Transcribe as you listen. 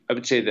I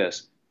would say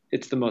this.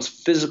 It's the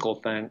most physical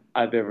thing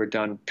I've ever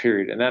done,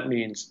 period. And that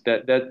means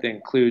that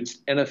includes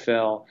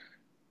NFL,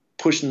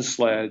 pushing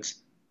sleds,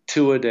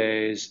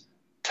 two-a-days,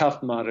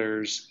 tough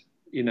mudders,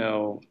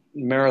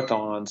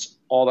 marathons,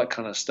 all that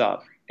kind of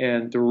stuff.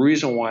 And the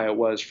reason why it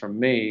was for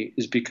me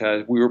is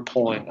because we were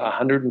pulling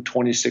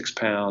 126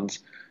 pounds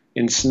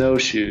in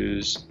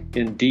snowshoes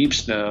in deep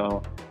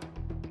snow.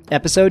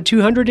 Episode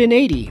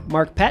 280,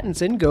 Mark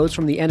Pattinson goes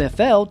from the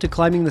NFL to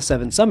climbing the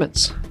 7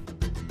 summits.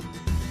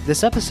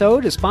 This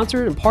episode is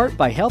sponsored in part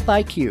by Health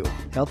IQ.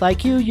 Health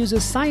IQ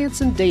uses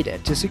science and data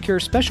to secure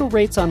special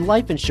rates on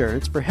life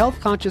insurance for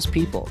health-conscious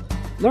people.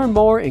 Learn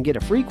more and get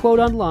a free quote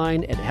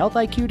online at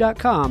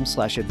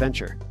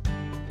healthiq.com/adventure.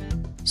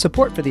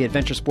 Support for the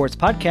Adventure Sports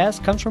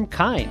Podcast comes from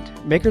Kind,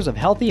 makers of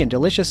healthy and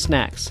delicious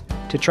snacks.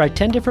 To try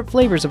 10 different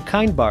flavors of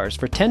Kind bars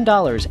for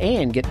 $10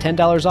 and get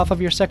 $10 off of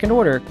your second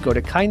order, go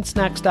to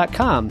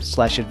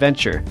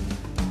kindsnacks.com/adventure.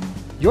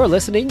 You're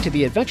listening to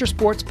the Adventure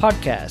Sports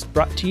Podcast,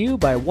 brought to you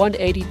by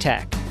 180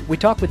 Tack. We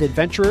talk with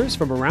adventurers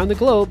from around the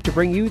globe to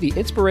bring you the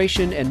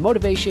inspiration and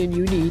motivation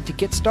you need to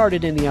get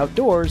started in the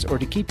outdoors or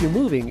to keep you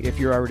moving if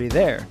you're already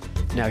there.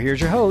 Now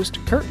here's your host,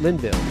 Kurt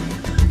Linville.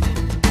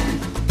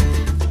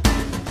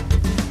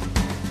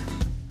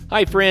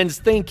 Hi, friends.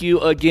 Thank you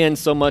again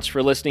so much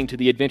for listening to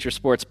the Adventure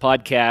Sports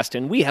Podcast,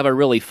 and we have a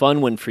really fun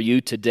one for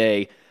you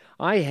today.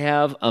 I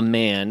have a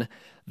man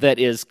that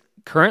is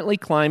currently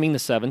climbing the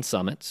 7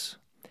 summits.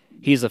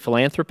 He's a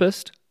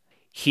philanthropist.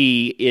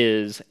 He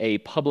is a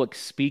public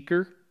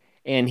speaker,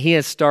 and he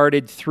has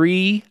started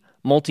 3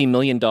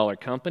 multi-million-dollar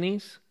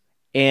companies.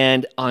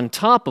 And on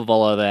top of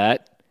all of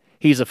that,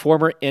 he's a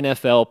former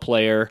NFL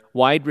player,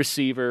 wide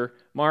receiver.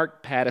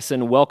 Mark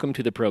Pattinson, welcome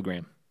to the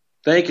program.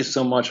 Thank you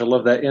so much. I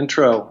love that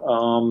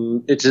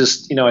intro. It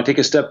just, I take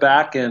a step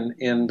back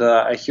and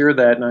I hear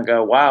that and I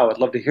go, wow, I'd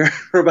love to hear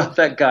about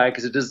that guy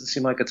because it doesn't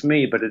seem like it's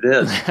me, but it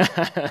is.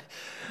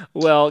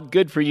 Well,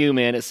 good for you,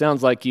 man. It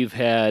sounds like you've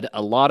had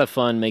a lot of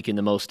fun making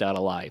the most out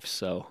of life.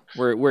 So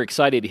we're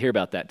excited to hear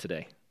about that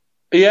today.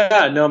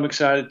 Yeah, no, I'm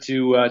excited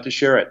to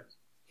share it.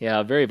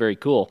 Yeah, very, very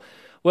cool.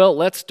 Well,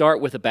 let's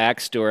start with a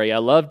backstory. I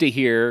love to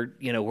hear,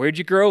 where'd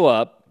you grow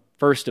up,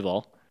 first of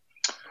all?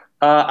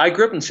 I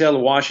grew up in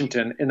Seattle,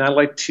 Washington, and I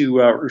like to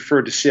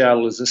refer to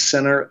Seattle as the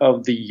center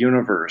of the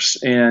universe.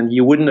 And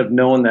you wouldn't have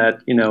known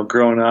that,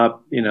 growing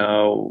up,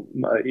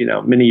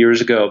 many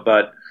years ago.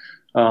 But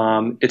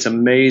it's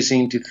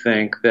amazing to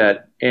think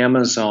that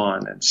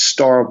Amazon and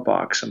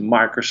Starbucks and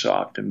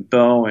Microsoft and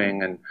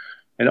Boeing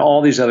and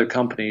all these other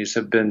companies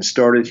have been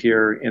started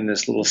here in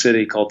this little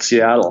city called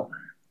Seattle.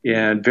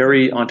 And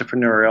very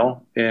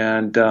entrepreneurial,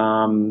 and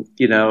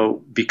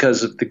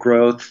because of the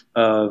growth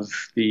of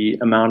the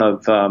amount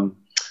of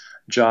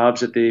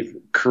jobs that they've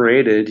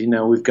created,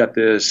 we've got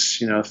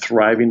this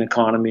thriving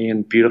economy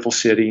and beautiful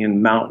city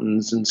and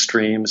mountains and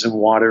streams and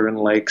water and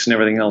lakes and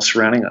everything else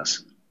surrounding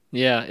us.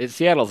 Yeah,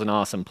 Seattle's an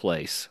awesome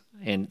place,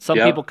 and some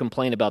people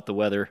complain about the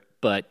weather,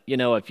 but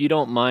if you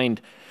don't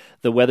mind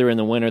the weather in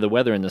the winter, the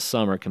weather in the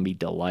summer can be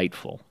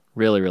delightful.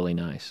 Really, really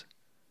nice.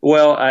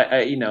 Well,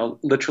 I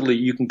literally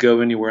you can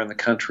go anywhere in the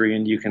country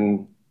and you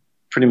can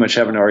pretty much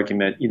have an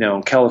argument.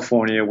 In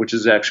California, which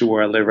is actually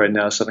where I live right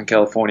now, Southern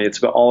California,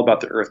 it's all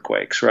about the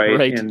earthquakes,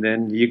 right? And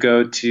then you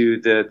go to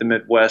the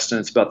Midwest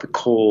and it's about the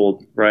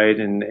cold, right?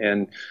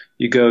 And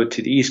you go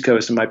to the East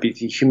Coast, it might be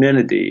the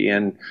humidity.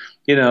 And,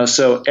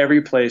 so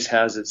every place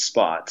has its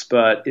spots,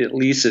 but at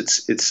least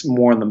it's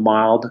more on the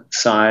mild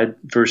side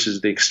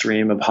versus the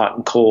extreme of hot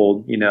and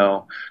cold,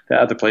 that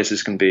other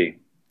places can be.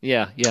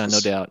 Yeah,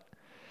 no doubt.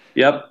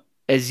 Yep.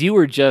 As you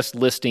were just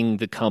listing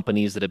the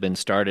companies that have been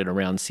started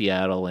around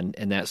Seattle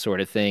and that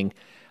sort of thing,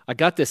 I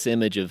got this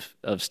image of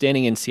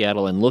standing in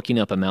Seattle and looking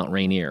up at Mount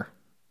Rainier.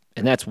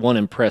 And that's one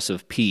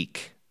impressive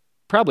peak,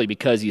 probably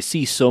because you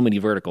see so many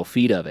vertical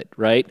feet of it,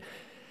 right?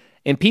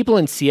 And people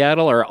in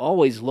Seattle are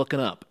always looking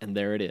up, and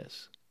there it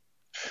is.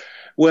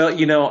 Well,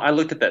 I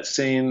looked at that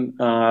same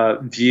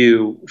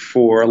view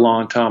for a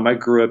long time. I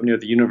grew up near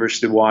the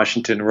University of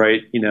Washington,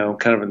 right,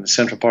 kind of in the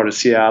central part of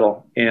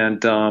Seattle.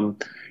 And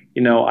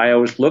I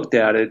always looked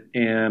at it,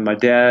 and my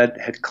dad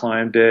had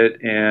climbed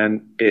it,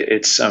 and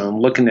I'm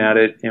looking at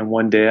it, and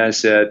one day I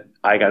said,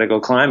 I got to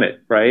go climb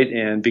it, right?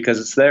 And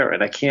because it's there,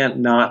 and I can't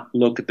not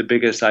look at the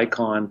biggest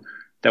icon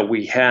that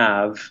we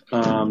have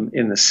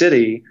in the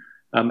city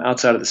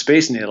outside of the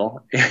Space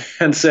Needle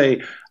and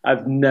say,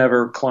 I've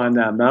never climbed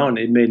that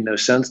mountain. It made no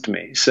sense to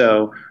me.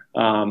 So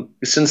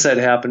since that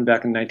happened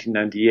back in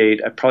 1998,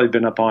 I've probably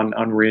been up on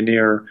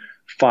Rainier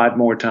 6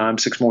 more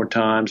times.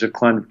 I've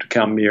climbed to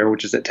Calmere,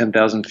 which is at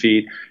 10,000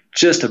 feet.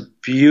 Just a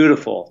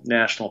beautiful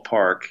national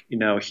park,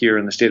 here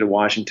in the state of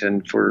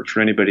Washington for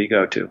anybody to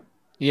go to.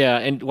 Yeah,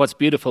 and what's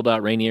beautiful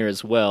about Rainier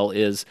as well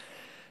is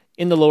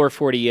in the lower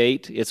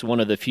 48, it's one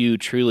of the few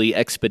truly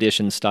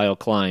expedition-style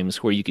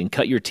climbs where you can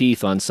cut your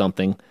teeth on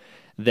something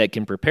that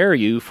can prepare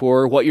you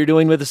for what you're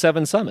doing with the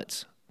 7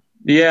 summits.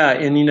 Yeah,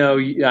 and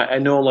I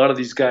know a lot of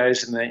these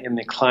guys in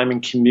the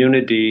climbing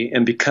community,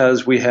 and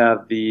because we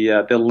have the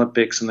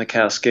Olympics and the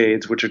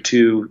Cascades, which are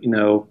two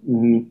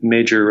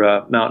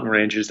major mountain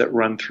ranges that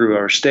run through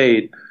our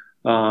state,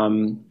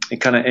 and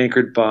kind of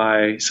anchored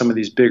by some of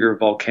these bigger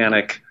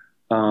volcanic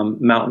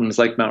mountains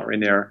like Mount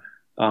Rainier.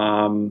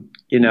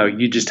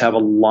 You just have a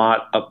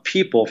lot of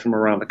people from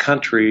around the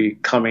country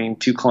coming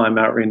to climb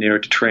Mount Rainier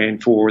to train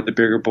for the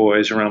bigger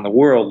boys around the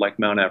world, like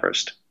Mount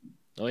Everest.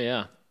 Oh,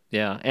 yeah.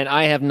 Yeah. And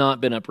I have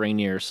not been up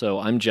Rainier, so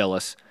I'm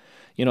jealous.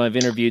 I've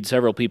interviewed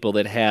several people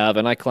that have,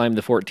 and I climbed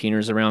the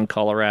 14ers around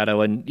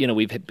Colorado, and,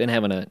 we've been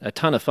having a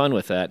ton of fun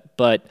with that.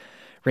 But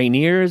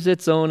Rainier is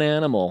its own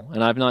animal,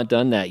 and I've not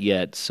done that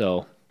yet,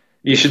 so.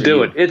 You should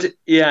do it.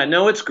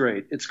 It's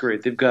great. It's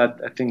great. They've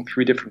got, I think,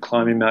 3 different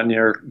climbing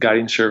mountaineer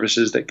guiding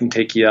services that can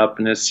take you up,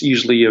 and it's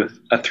usually a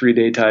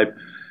 3-day type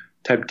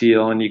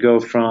deal. And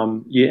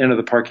you enter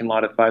the parking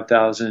lot at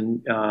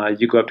 5,000,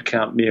 you go up to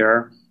Camp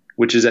Muir,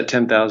 which is at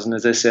 10,000.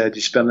 As I said,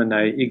 you spend the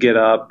night, you get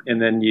up,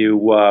 and then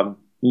you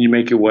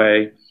make your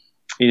way,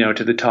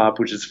 to the top,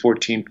 which is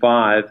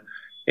 14.5,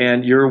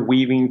 and you're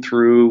weaving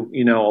through,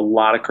 a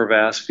lot of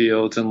crevasse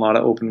fields and a lot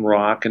of open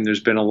rock. And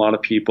there's been a lot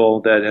of people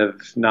that have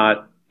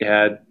not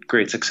had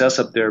great success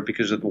up there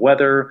because of the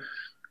weather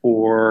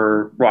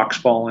or rocks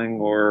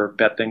falling or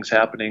bad things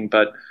happening.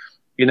 But,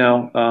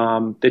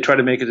 they try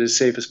to make it as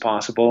safe as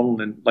possible.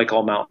 And like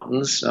all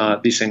mountains,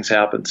 these things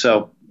happen.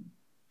 So,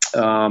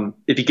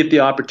 if you get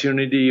the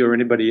opportunity, or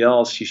anybody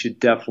else, you should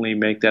definitely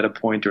make that a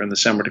point during the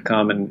summer to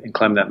come and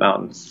climb that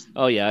mountain.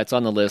 Oh yeah, it's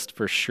on the list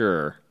for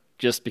sure.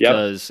 Just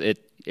because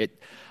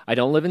I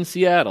don't live in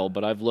Seattle,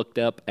 but I've looked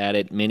up at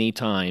it many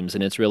times,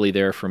 and it's really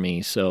there for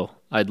me. So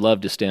I'd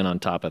love to stand on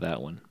top of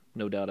that one.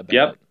 No doubt about it.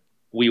 Yep,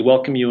 we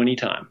welcome you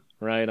anytime.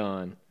 Right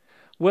on.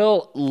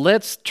 Well,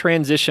 let's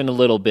transition a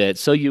little bit.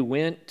 So you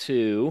went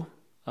to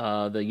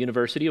the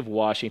University of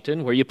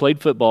Washington, where you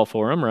played football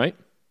for them, right?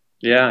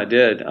 Yeah, I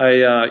did.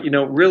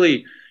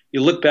 Really,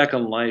 you look back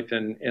on life,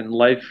 and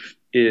life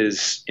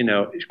is,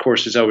 of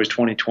course, is always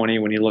 2020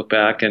 when you look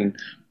back and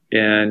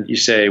you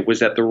say, was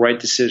that the right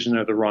decision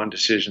or the wrong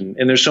decision?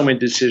 And there's so many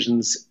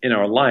decisions in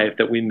our life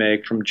that we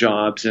make, from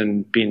jobs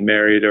and being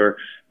married or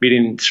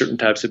meeting certain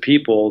types of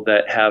people,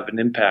 that have an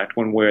impact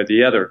one way or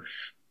the other.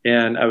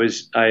 And I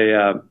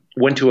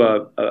went to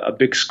a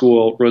big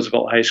school,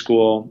 Roosevelt High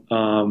School,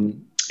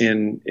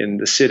 in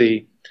the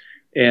city,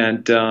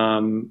 and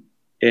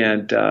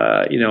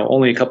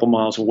only a couple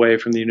miles away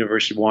from the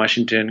University of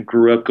Washington.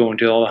 Grew up going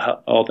to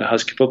all the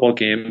Husky football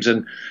games,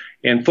 and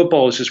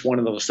football is just one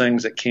of those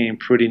things that came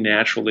pretty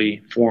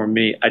naturally for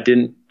me. I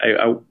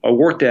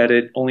worked at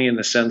it only in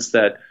the sense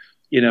that,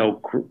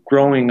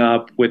 growing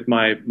up with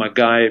my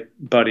guy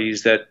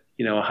buddies that,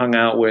 hung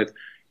out with,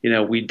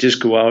 we'd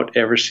just go out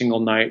every single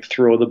night,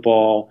 throw the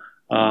ball,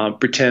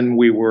 pretend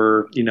we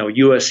were,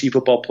 USC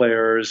football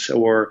players,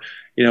 or,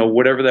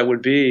 whatever that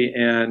would be.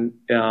 And,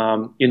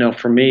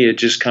 for me, it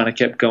just kind of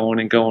kept going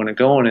and going and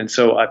going. And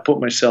so I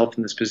put myself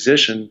in this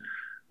position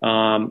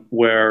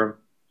where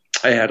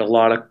I had a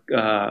lot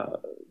of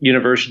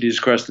universities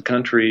across the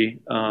country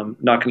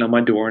knocking on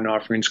my door and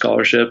offering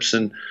scholarships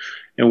and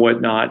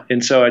whatnot.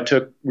 And so I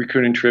took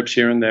recruiting trips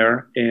here and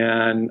there,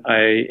 and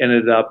I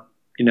ended up,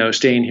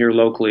 staying here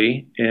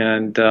locally.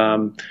 And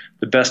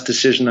the best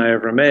decision I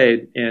ever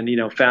made. And,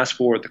 fast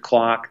forward the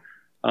clock,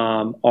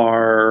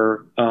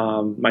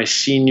 my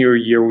senior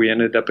year, we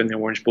ended up in the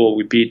Orange Bowl.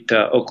 We beat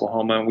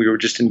Oklahoma, and we were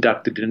just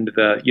inducted into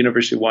the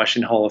University of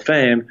Washington Hall of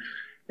Fame.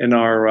 And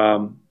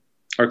our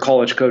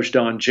college coach,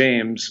 Don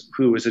James,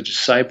 who was a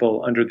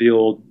disciple under the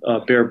old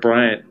Bear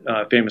Bryant,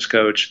 famous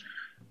coach,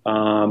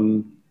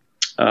 entered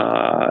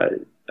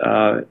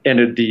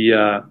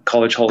the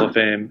College Hall of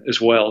Fame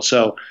as well.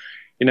 So,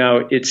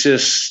 it's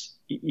just,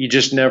 you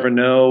just never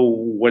know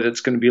what it's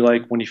going to be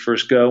like when you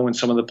first go. And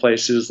some of the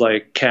places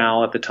like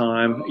Cal at the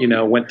time,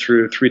 went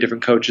through 3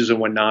 different coaches and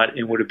whatnot,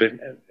 and would have been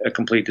a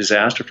complete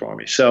disaster for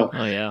me. So,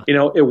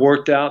 it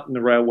worked out in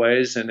the right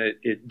ways, and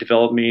it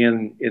developed me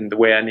in the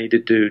way I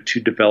needed to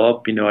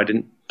develop. I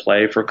didn't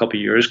play for a couple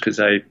of years because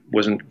I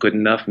wasn't good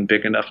enough and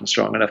big enough and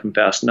strong enough and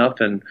fast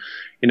enough. And,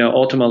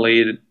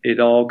 ultimately it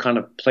all kind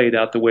of played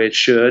out the way it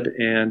should.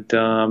 And,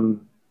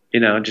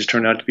 it just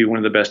turned out to be one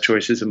of the best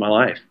choices of my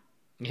life.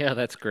 Yeah,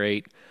 that's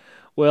great.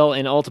 Well,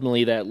 and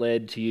ultimately that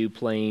led to you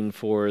playing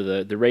for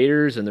the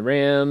Raiders and the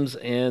Rams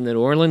and the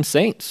New Orleans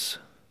Saints.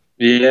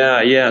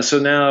 Yeah. So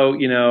now,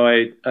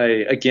 I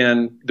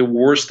again, the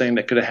worst thing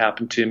that could have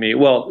happened to me,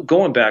 well,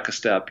 going back a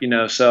step,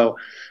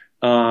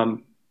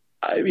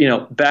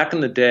 back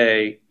in the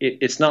day,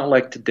 it's not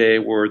like today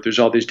where there's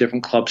all these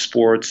different club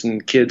sports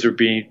and kids are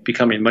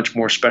becoming much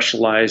more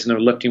specialized, and they're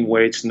lifting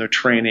weights and they're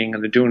training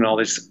and they're doing all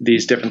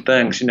these different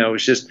things.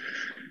 It's just,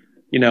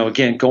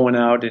 again, going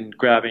out and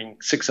grabbing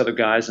 6 other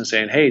guys and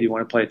saying, hey, do you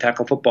want to play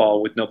tackle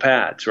football with no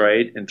pads,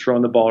 right? And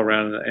throwing the ball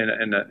around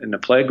in the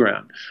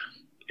playground.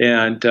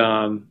 And,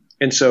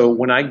 And so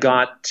when I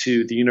got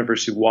to the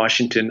University of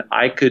Washington,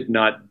 I could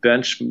not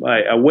bench.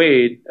 I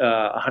weighed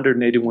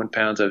 181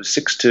 pounds. I was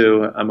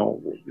 6'2". I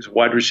was a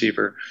wide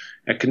receiver.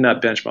 I could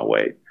not bench my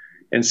weight.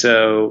 And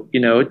so,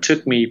 it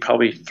took me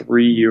probably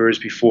 3 years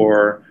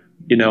before,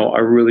 I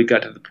really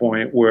got to the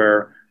point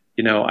where,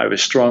 I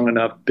was strong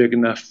enough, big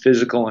enough,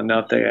 physical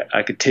enough that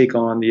I could take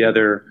on the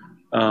other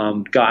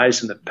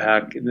guys in the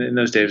Pac. In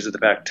those days, at the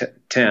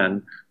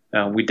Pac-10.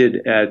 We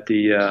did add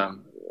the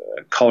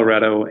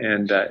Colorado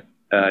and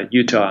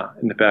Utah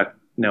in the Pac.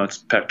 Now it's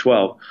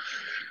Pac-12.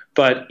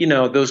 But,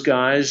 those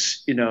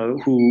guys,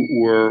 who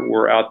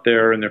were out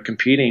there and they're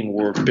competing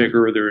were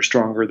bigger, they're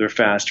stronger, they're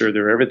faster,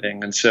 they're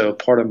everything. And so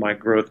part of my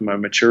growth and my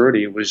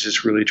maturity was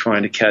just really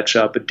trying to catch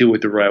up and do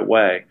it the right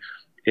way.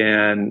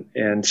 And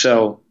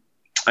so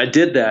I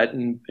did that.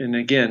 And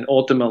again,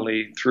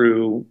 ultimately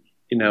through,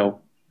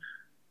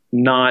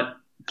 not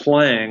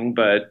playing,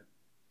 but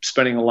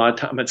spending a lot of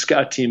time at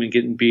scout team and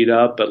getting beat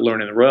up, but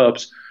learning the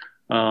ropes,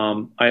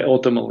 I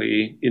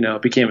ultimately,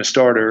 became a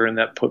starter, and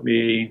that put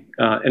me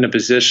in a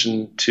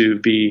position to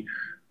be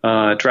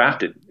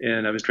drafted.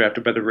 And I was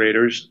drafted by the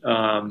Raiders.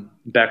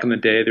 Back in the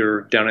day, they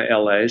were down in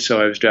L.A.,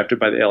 so I was drafted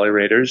by the L.A.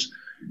 Raiders.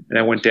 And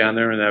I went down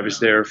there, and I was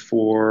there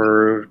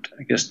for,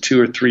 I guess, 2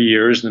 or 3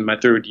 years. And in my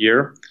third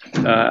year,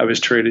 I was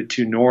traded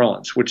to New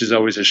Orleans, which is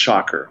always a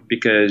shocker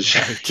because,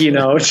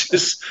 it's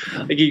just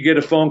like you get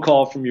a phone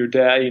call from your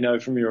dad,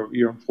 from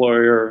your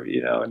employer,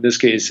 in this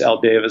case,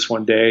 Al Davis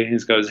one day. He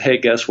goes, "Hey,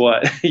 guess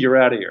what?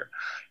 You're out of here."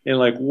 And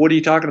like, what are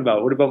you talking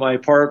about? What about my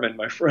apartment,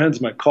 my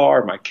friends, my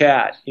car, my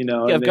cat?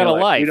 Yeah, I've got a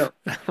life.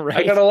 Right?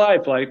 I got a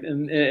life,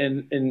 and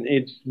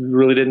it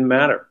really didn't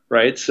matter,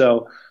 right?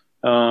 So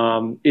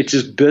it's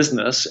just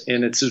business,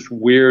 and it's just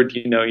weird.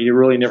 You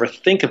really never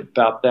think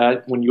about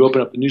that when you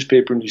open up the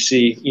newspaper and you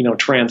see,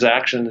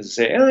 transactions and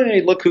say,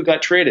 "Hey, look who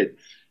got traded."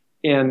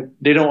 And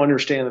they don't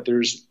understand that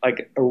there's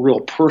like a real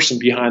person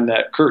behind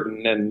that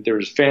curtain, and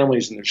there's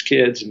families and there's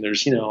kids and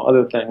there's,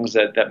 other things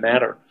that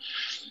matter.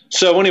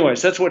 So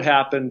anyways, that's what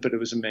happened, but it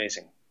was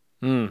amazing.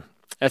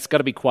 That's got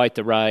to be quite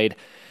the ride.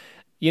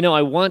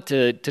 I want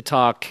to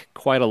talk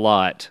quite a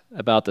lot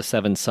about the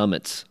Seven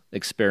Summits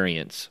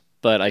experience,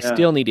 but I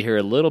still need to hear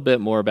a little bit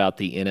more about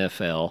the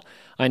NFL.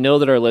 I know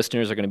that our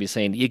listeners are going to be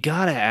saying, you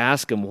got to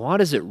ask them, what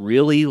is it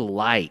really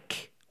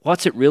like?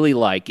 What's it really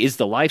like? Is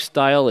the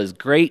lifestyle as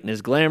great and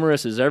as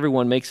glamorous as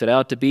everyone makes it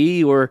out to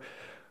be, or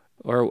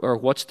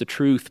what's the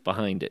truth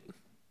behind it?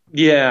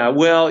 Yeah,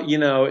 well,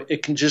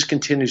 it just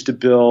continues to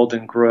build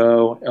and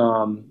grow,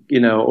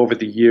 over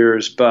the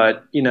years.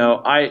 But,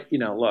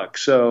 look,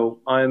 so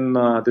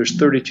there's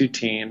 32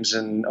 teams,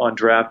 and on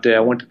draft day, I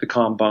went to the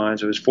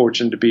combines. I was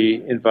fortunate to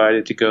be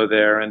invited to go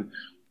there, and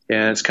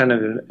it's kind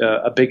of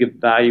a big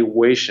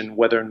evaluation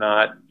whether or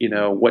not,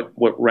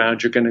 what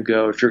round you're going to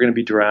go, if you're going to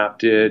be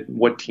drafted,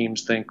 what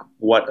teams think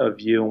what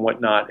of you and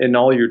whatnot. And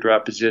all your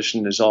draft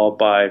position is all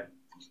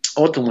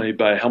ultimately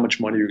by how much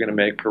money you're going to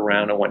make per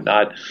round and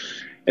whatnot.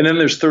 And then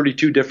there's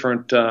 32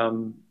 different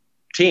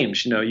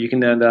teams. You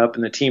can end up,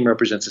 and the team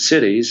represents a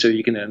city, so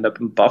you can end up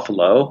in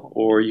Buffalo,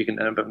 or you can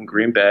end up in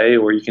Green Bay,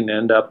 or you can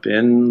end up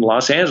in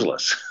Los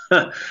Angeles.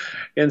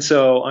 And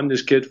so I'm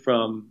this kid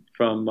from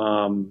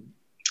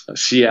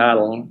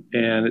Seattle,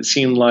 and it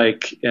seemed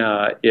like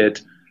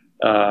it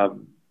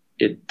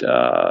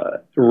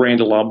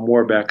rained a lot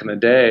more back in the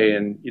day.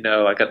 And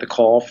I got the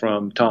call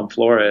from Tom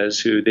Flores,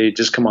 who they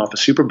just come off a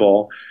Super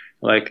Bowl.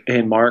 Like,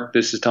 "Hey, Mark,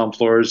 this is Tom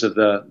Flores of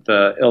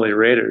the LA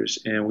Raiders,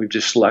 and we've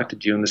just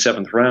selected you in the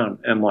 7th round."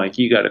 I'm like,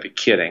 "You got to be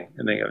kidding."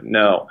 And they go,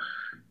 "No."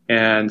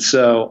 And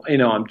so,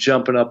 I'm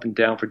jumping up and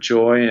down for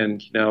joy.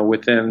 And,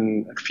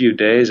 within a few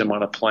days, I'm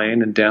on a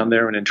plane and down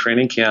there and in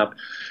training camp.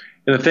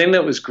 And the thing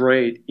that was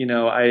great,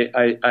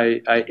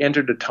 I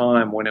entered a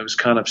time when it was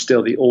kind of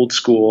still the old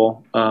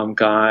school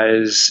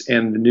guys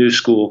and the new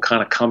school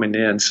kind of coming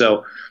in.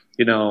 So,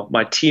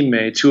 my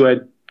teammates who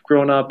had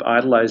grown up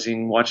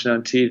idolizing, watching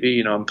on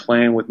TV, I'm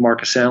playing with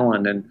Marcus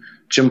Allen, and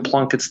Jim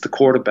Plunkett's the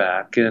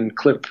quarterback, and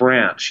Cliff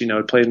Branch,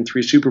 played in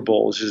 3 Super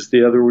Bowls, is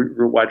the other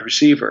wide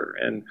receiver,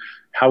 and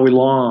Howie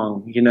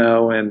Long,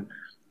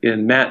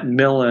 and Matt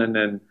Millen,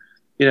 and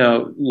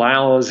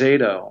Lyle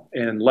Alzado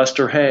and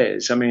Lester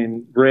Hayes. I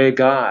mean, Ray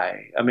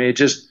Guy. I mean, it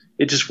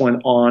just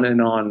went on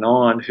and on and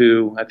on.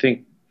 Who I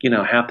think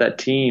half that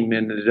team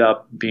ended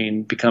up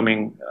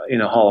becoming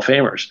Hall of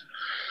Famers.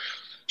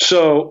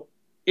 So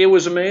it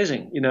was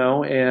amazing,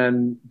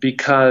 and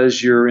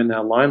because you're in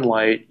that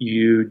limelight,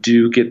 you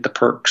do get the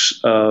perks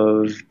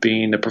of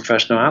being a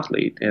professional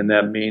athlete, and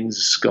that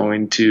means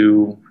going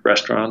to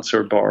restaurants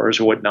or bars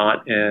or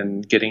whatnot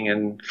and getting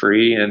in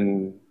free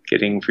and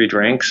getting free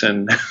drinks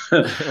and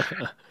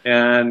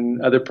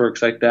and other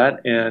perks like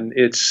that. And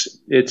it's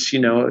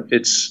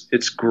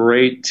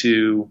great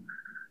to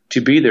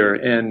be there.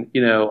 And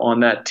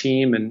on that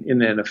team and in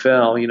the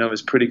NFL, it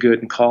was pretty good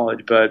in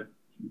college, but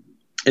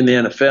in the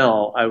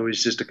NFL, I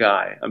was just a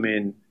guy. I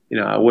mean,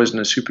 I wasn't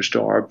a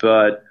superstar,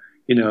 but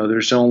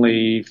there's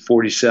only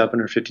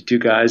 47 or 52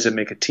 guys that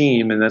make a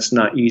team, and that's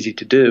not easy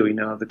to do.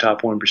 The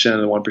top 1%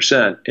 of the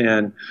 1%,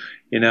 and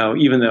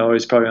even though I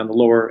was probably on the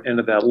lower end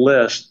of that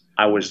list,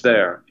 I was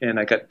there, and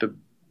I got to,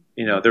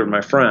 they were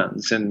my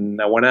friends,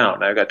 and I went out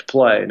and I got to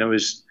play, and it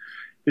was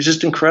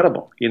just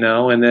incredible,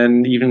 and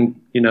then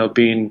even,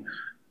 being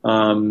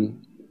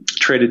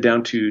traded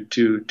down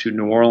to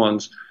New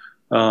Orleans,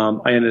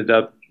 I ended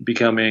up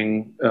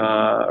becoming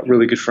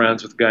really good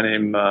friends with a guy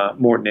named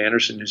Morton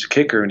Anderson, who's a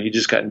kicker, and he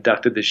just got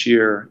inducted this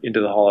year into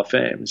the Hall of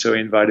Fame. So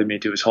he invited me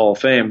to his Hall of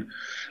Fame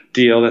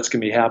deal that's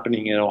going to be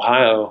happening in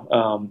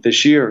Ohio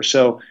this year.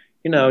 So,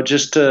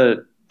 just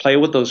to play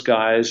with those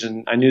guys,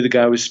 and I knew the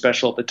guy was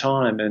special at the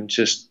time, and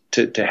just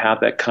to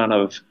have that kind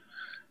of,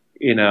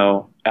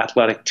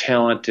 athletic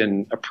talent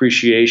and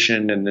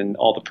appreciation, and then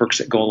all the perks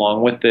that go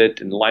along with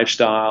it, and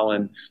lifestyle,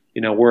 and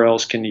where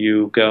else can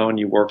you go and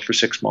you work for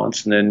 6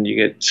 months and then you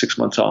get 6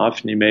 months off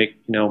and you make,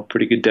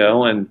 pretty good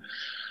dough, and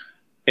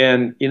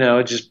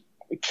it just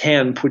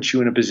can put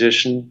you in a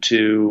position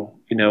to,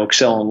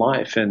 excel in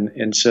life.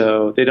 And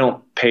so they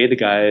don't pay the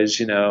guys,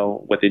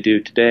 what they do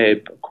today,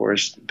 of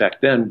course,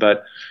 back then,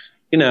 but,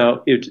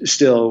 it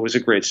still was a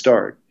great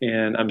start.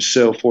 And I'm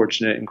so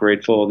fortunate and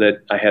grateful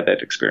that I had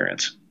that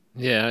experience.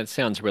 Yeah, it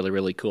sounds really,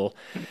 really cool.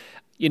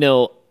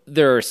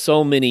 There are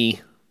so many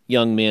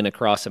young men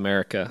across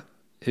America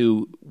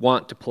who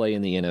want to play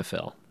in the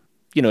NFL.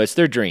 It's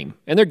their dream,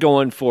 and they're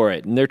going for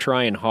it, and they're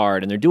trying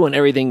hard, and they're doing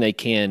everything they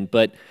can.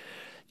 But,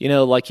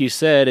 like you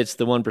said, it's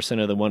the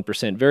 1% of the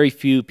 1%. Very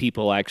few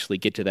people actually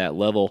get to that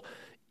level.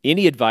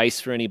 Any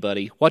advice for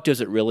anybody? What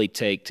does it really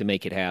take to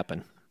make it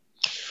happen?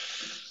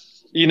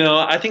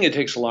 I think it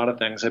takes a lot of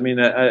things. I mean,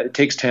 it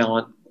takes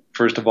talent,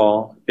 first of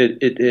all.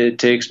 It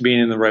takes being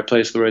in the right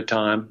place at the right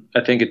time.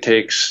 I think it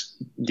takes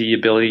the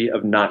ability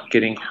of not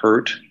getting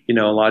hurt. A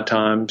lot of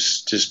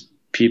times just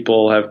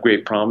people have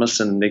great promise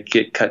and they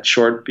get cut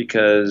short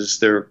because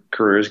their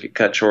careers get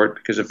cut short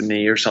because of a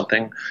knee or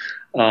something.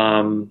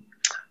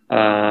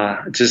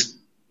 Just,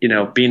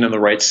 being in the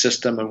right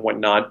system and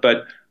whatnot.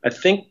 But I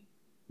think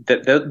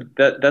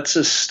that's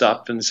the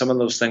stuff, and some of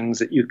those things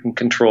that you can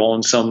control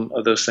and some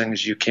of those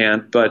things you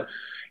can't. But,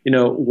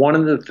 one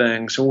of the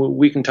things, and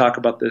we can talk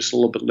about this a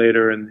little bit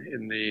later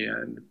in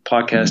the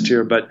podcast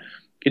here, but,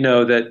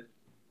 that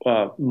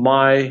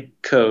my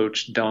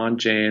coach, Don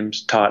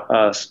James, taught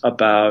us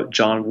about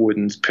John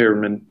Wooden's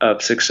pyramid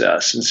of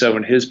success. And so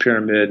in his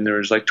pyramid, and there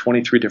was like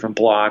 23 different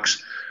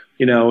blocks,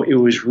 it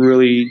was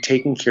really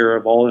taking care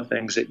of all the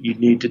things that you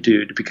need to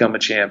do to become a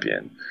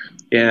champion.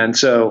 And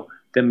so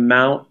the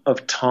amount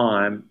of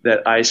time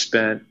that I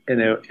spent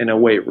in a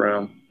weight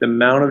room, the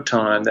amount of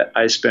time that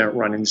I spent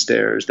running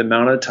stairs, the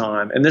amount of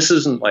time, and this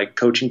isn't like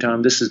coaching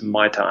time, this is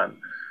my time,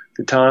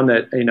 the time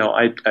that,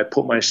 I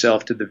put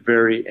myself to the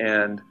very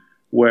end,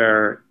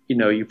 where,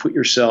 you put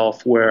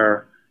yourself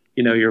where,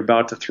 you're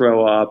about to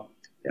throw up,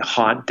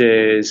 hot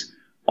days,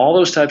 all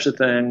those types of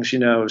things.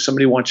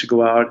 Somebody wants you to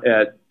go out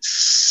at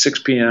 6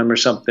 p.m. or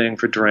something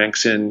for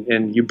drinks,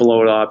 and you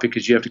blow it off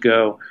because you have to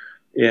go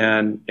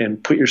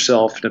and put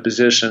yourself in a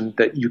position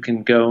that you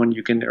can go and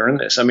you can earn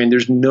this. I mean,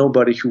 there's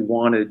nobody who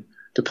wanted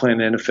to play in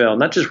the NFL,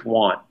 not just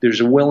want,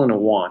 there's a will and a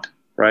want,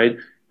 right?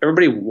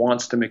 Everybody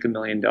wants to make $1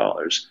 million.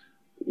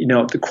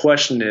 The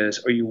question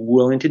is, are you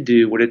willing to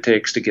do what it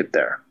takes to get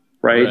there?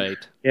 Right.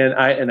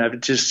 And I've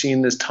just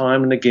seen this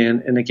time and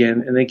again and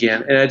again and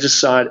again. And I just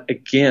saw it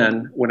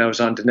again when I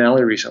was on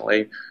Denali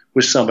recently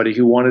with somebody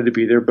who wanted to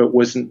be there, but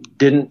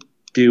didn't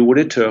do what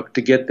it took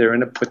to get there,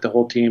 and it put the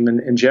whole team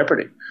in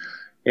jeopardy.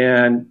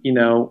 And,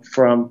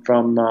 from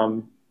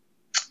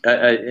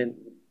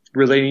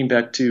relating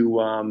back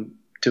to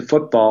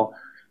football,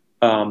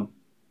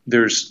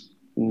 there's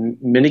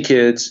many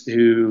kids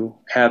who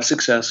have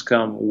success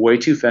come way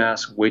too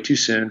fast, way too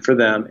soon for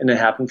them. And it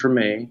happened for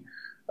me.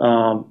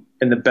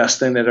 And the best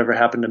thing that ever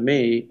happened to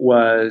me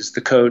was the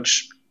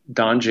coach,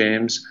 Don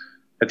James,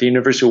 at the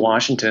University of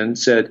Washington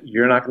said,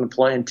 you're not going to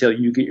play until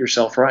you get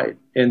yourself right.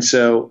 And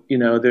so,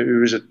 there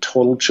was a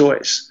total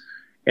choice.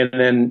 And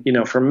then,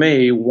 for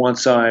me,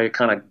 once I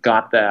kind of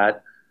got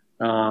that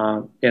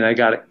and I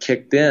got it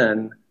kicked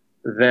in,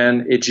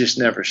 then it just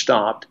never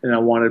stopped. And I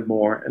wanted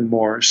more and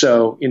more.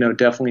 So,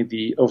 definitely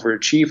the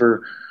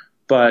overachiever.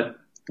 But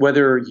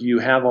whether you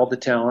have all the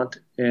talent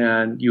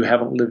and you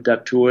haven't lived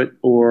up to it,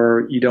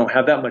 or you don't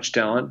have that much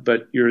talent,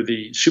 but you're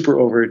the super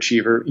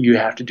overachiever, you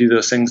have to do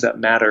those things that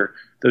matter,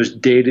 those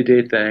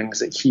day-to-day things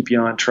that keep you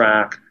on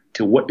track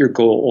to what your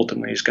goal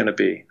ultimately is going to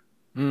be.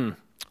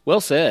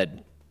 Well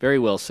said. Very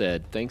well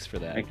said. Thanks for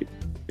that. Thank you.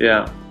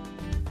 Yeah.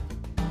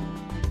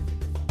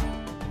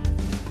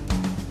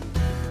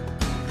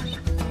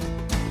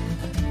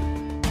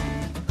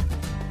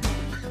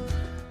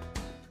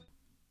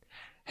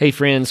 Hey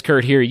friends,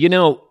 Kurt here.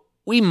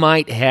 We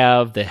might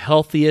have the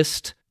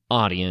healthiest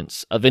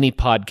audience of any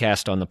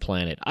podcast on the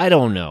planet. I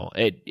don't know.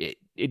 It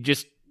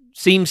just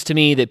seems to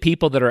me that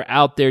people that are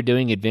out there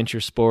doing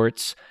adventure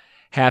sports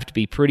have to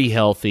be pretty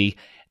healthy.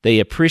 They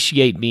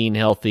appreciate being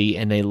healthy,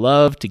 and they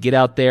love to get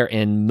out there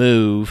and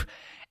move.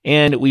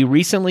 And we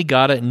recently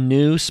got a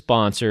new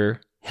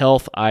sponsor,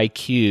 Health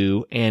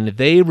IQ, and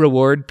they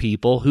reward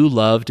people who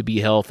love to be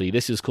healthy.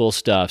 This is cool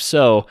stuff.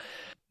 So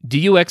Do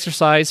you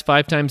exercise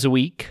 5 times a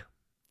week?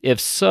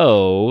 If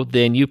so,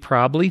 then you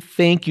probably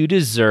think you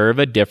deserve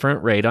a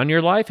different rate on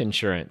your life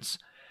insurance.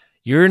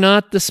 You're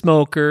not the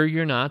smoker.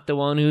 You're not the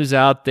one who's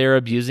out there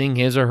abusing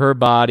his or her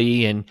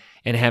body and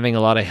having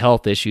a lot of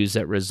health issues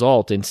that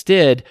result.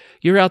 Instead,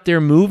 you're out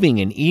there moving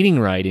and eating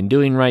right and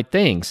doing right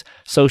things.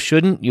 So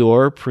shouldn't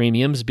your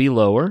premiums be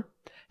lower?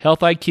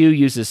 Health IQ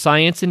uses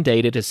science and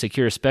data to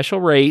secure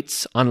special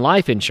rates on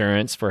life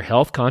insurance for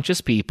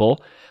health-conscious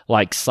people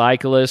like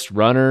cyclists,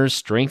 runners,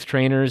 strength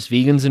trainers,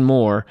 vegans, and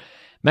more.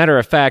 Matter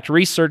of fact,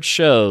 research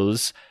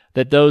shows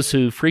that those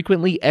who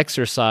frequently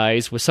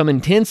exercise with some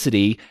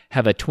intensity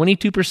have a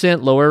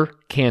 22% lower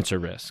cancer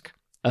risk,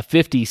 a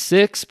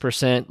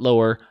 56%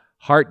 lower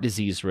heart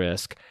disease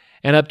risk,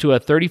 and up to a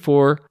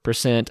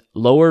 34%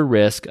 lower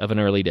risk of an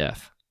early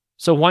death.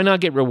 So why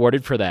not get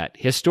rewarded for that?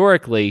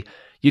 Historically,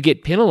 you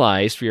get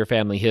penalized for your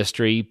family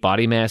history,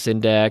 body mass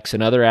index,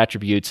 and other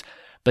attributes,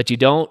 but you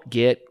don't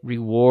get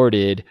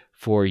rewarded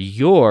for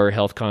your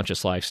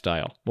health-conscious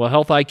lifestyle. Well,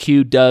 Health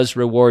IQ does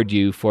reward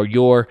you for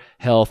your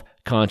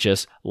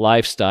health-conscious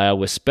lifestyle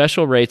with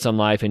special rates on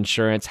life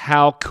insurance.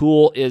 How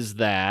cool is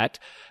that?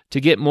 To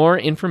get more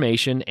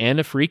information and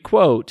a free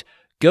quote,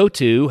 go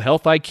to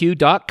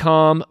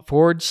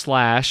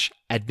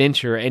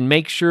healthiq.com/adventure and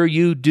make sure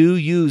you do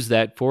use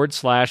that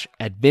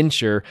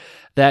 /adventure.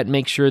 That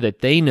makes sure that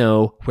they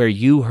know where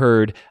you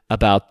heard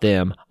about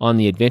them on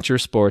the Adventure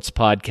Sports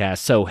Podcast.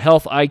 So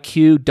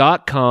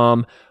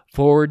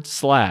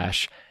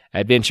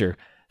healthiq.com/adventure.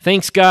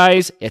 Thanks,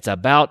 guys. It's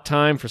about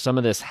time for some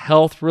of this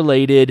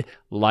health-related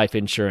life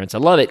insurance. I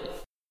love it.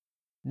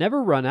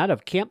 Never run out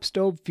of camp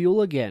stove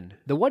fuel again.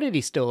 The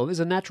 180 stove is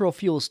a natural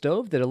fuel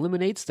stove that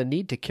eliminates the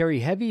need to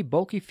carry heavy,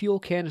 bulky fuel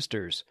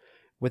canisters.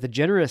 With a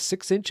generous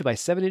 6-inch by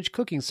 7-inch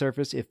cooking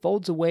surface, it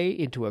folds away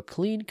into a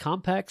clean,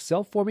 compact,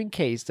 self-forming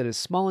case that is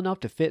small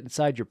enough to fit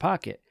inside your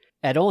pocket.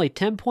 At only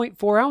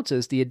 10.4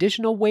 ounces, the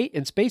additional weight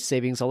and space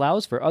savings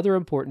allows for other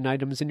important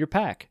items in your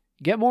pack.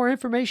 Get more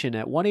information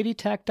at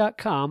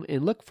 180tac.com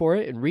and look for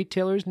it in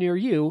retailers near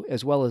you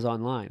as well as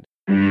online.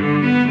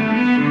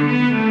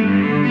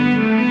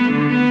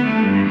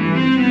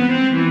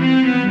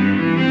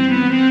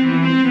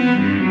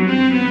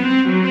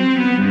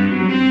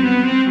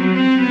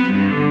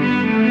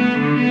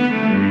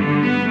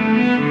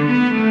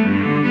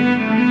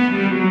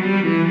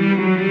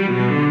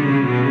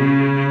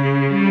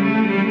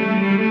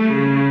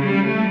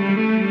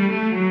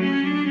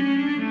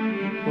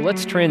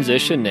 Let's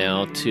transition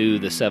now to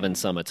the 7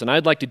 summits, and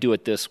I'd like to do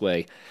it this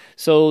way.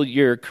 So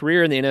your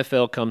career in the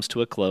NFL comes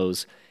to a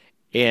close,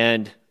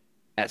 and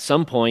at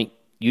some point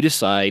you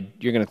decide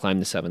you're going to climb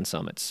the 7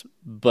 summits.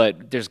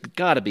 But there's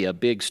got to be a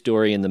big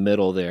story in the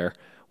middle there.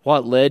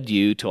 What led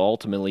you to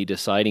ultimately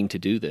deciding to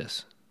do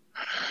this?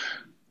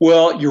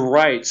 Well, you're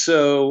right.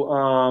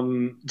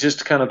 So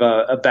just kind of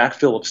a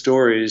backfill of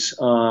stories.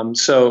 I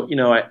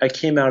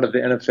came out of the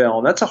NFL,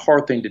 and that's a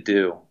hard thing to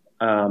do.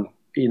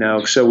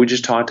 So we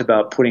just talked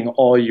about putting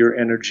all your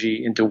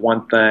energy into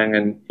one thing,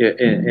 and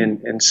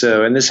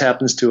this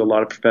happens to a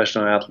lot of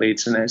professional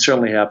athletes, and it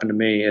certainly happened to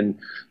me. And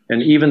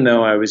even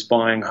though I was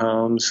buying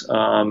homes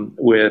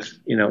with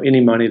any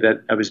money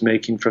that I was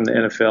making from the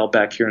NFL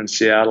back here in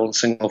Seattle,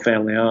 single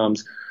family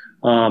homes,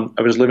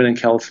 I was living in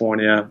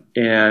California,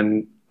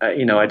 and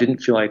I didn't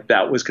feel like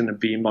that was going to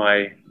be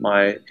my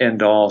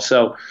end all.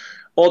 So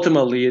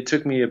ultimately, it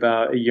took me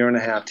about 1.5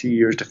 years, 2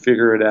 years to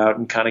figure it out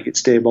and kind of get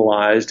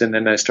stabilized. And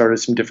then I started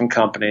some different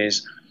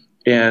companies.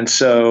 And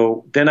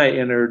so then I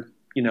entered,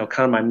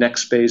 kind of my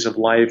next phase of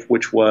life,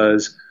 which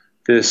was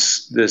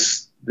this,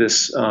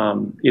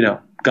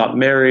 got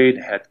married,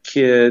 had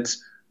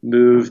kids,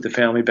 moved the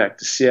family back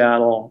to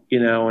Seattle,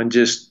 and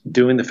just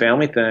doing the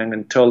family thing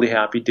and totally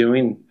happy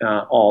doing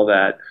all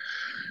that.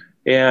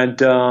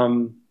 And,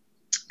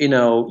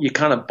 you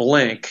kind of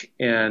blink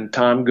and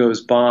time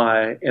goes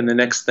by, and the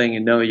next thing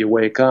you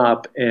wake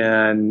up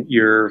and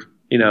you're,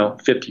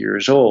 50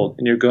 years old,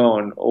 and you're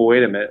going, oh,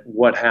 wait a minute,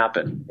 what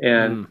happened?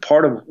 And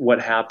part of what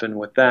happened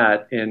with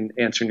that, in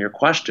answering your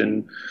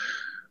question,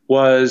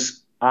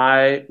 was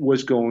I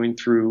was going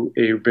through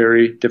a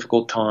very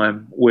difficult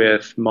time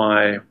with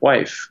my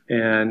wife.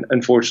 And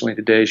unfortunately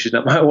today she's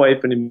not my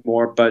wife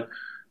anymore, but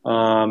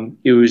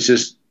it was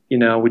just,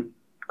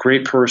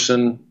 great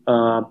person,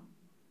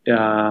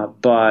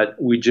 but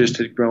we just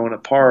had grown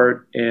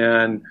apart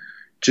and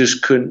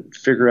just couldn't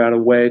figure out a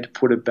way to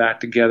put it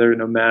back together,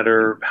 no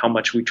matter how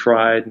much we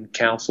tried and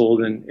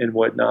counseled and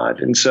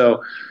whatnot. And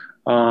so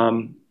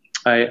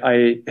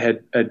I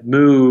had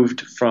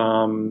moved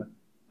from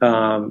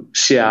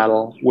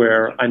Seattle,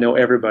 where I know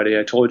everybody.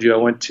 I told you I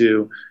went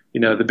to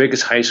the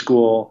biggest high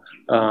school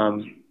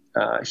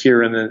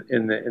here in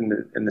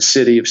the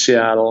city of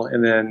Seattle,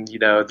 and then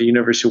the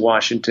University of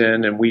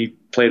Washington, and we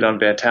played on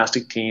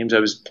fantastic teams. I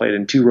was played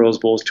in 2 Rose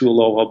Bowls, 2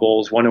 Aloha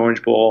Bowls, 1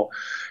 Orange Bowl,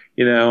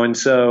 and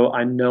so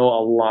I know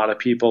a lot of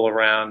people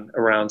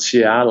around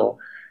Seattle.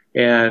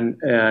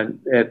 And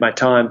at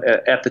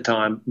the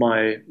time,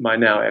 my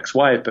now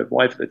ex-wife, but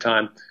wife at the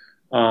time,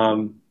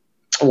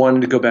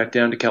 wanted to go back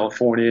down to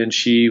California, and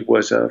she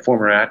was a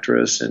former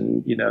actress,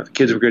 and the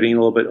kids were getting a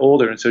little bit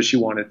older, and so she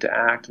wanted to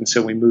act, and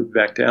so we moved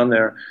back down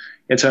there.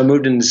 And so I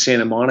moved into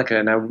Santa Monica,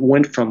 and I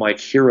went from like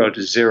hero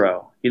to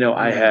zero.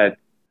 I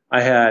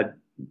had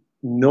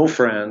no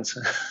friends.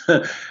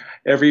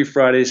 Every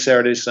Friday,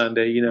 Saturday,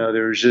 Sunday,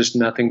 there was just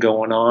nothing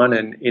going on,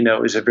 and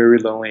it was a very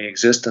lonely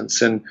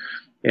existence, and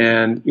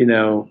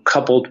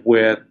coupled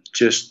with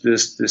just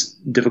this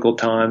difficult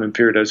time and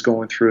period I was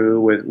going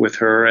through with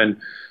her and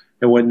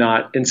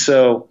whatnot. And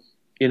so,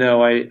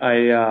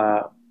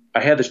 I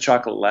had this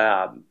chocolate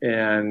lab,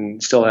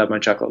 and still have my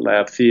chocolate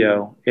lab,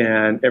 Theo.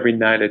 And every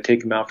night I'd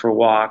take him out for a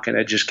walk, and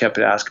I just kept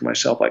asking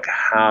myself, like,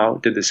 how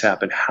did this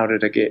happen? How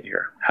did I get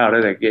here? How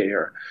did I get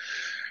here?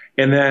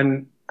 And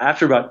then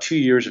after about 2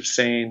 years of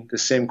saying the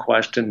same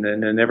question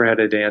and I never had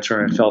an answer,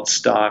 and I felt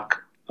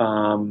stuck,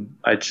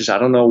 I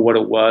don't know what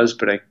it was,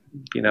 but I,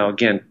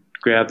 again,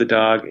 grabbed the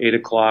dog, 8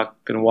 o'clock,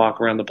 going to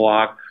walk around the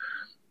block.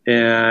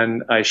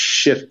 And I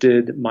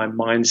shifted my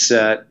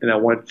mindset, and I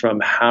went from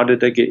how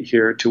did I get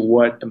here to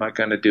what am I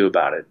going to do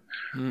about it?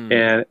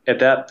 And at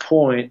that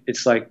point,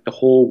 it's like the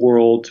whole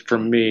world for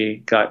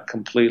me got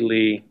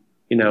completely,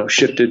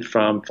 shifted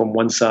from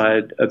one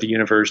side of the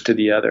universe to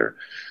the other.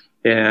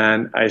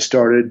 And I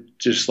started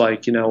just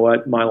like,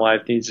 my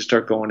life needs to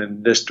start going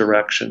in this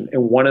direction.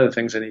 And one of the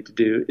things I need to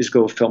do is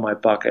go fill my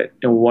bucket.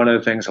 And one of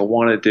the things I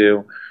want to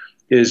do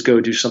is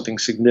go do something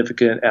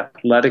significant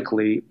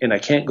athletically, and I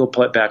can't go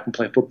back and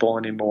play football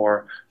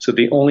anymore. So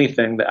the only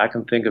thing that I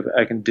can think of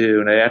I can do,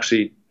 and I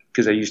actually,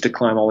 because I used to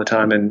climb all the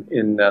time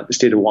in the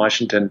state of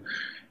Washington,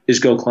 is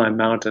go climb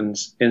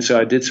mountains. And so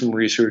I did some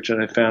research,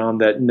 and I found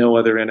that no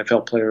other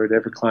NFL player had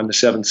ever climbed the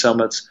 7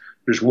 summits.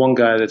 There's one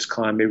guy that's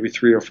climbed maybe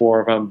 3 or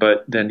 4 of them,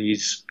 but then he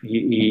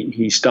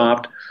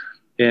stopped,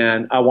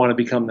 and I want to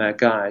become that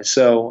guy.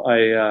 So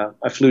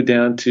I flew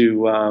down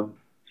to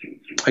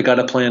I got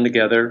a plan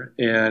together,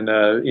 and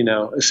a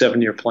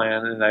 7-year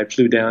plan, and I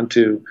flew down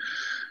to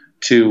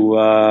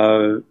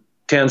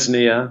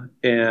Tanzania,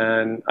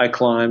 and I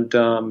climbed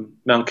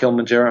Mount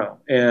Kilimanjaro.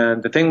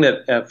 And the thing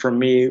that for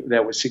me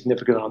that was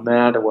significant on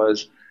that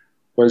was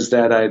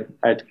that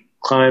I'd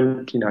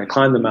climbed, I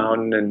climbed the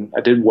mountain, and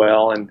I did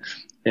well,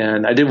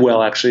 and I did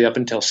well actually up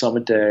until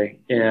summit day,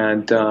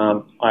 and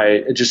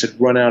I just had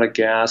run out of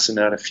gas and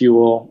out of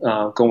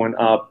fuel going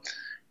up.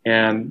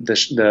 And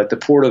the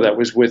porter that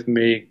was with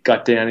me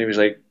got down. He was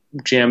like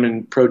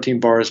jamming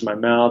protein bars in my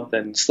mouth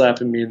and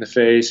slapping me in the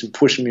face and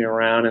pushing me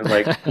around and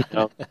like,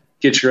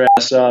 get your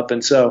ass up.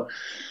 And so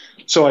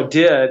I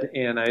did,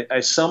 and I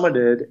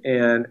summited.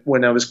 And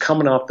when I was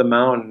coming off the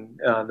mountain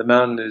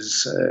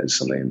is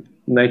something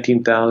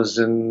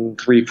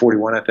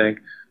 19,341, I think,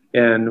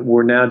 and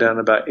we're now down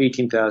about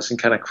 18,000,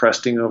 kind of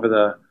cresting over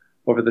the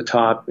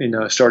top,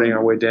 starting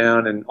our way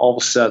down. And all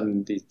of a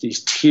sudden, these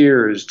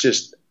tears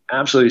just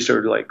absolutely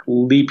started like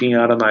leaping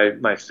out of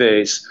my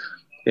face,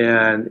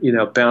 and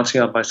bouncing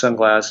off my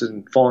sunglasses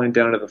and falling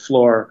down to the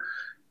floor,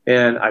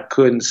 and I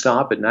couldn't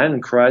stop it. And I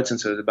hadn't cried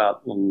since I was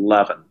about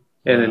 11.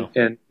 Wow.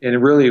 And it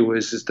really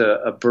was just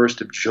a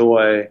burst of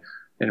joy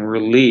and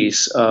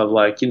release of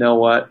like,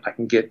 what, I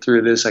can get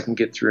through this, I can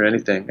get through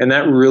anything. And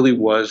that really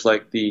was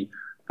like the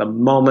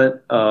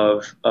moment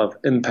of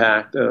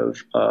impact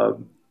of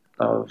I'm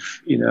going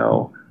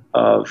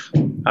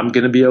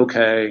to be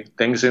okay,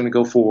 things are going to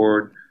go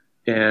forward,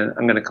 and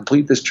I'm going to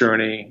complete this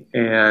journey,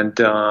 and,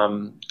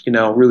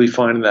 really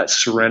finding that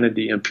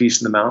serenity and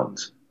peace in the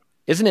mountains.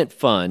 Isn't it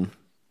fun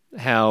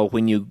how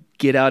when you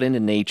get out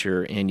into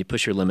nature and you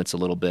push your limits a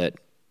little bit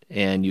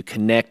and you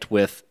connect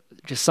with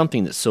just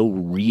something that's so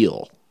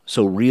real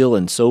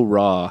and so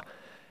raw,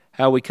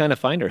 how we kind of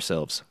find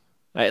ourselves?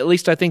 At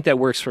least I think that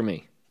works for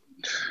me.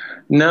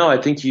 No,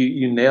 I think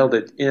you nailed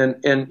it. And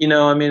I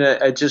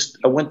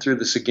went through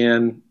this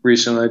again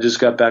recently. I just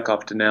got back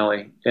off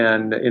Denali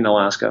and in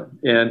Alaska.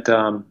 And,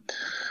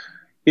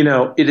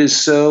 it is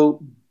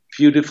so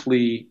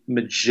beautifully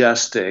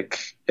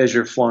majestic as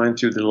you're flying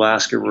through the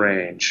Alaska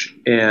range,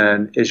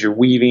 and as you're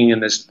weaving in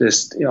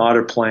this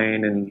otter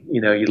plane, and,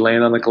 you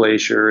land on the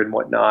glacier and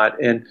whatnot.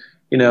 And,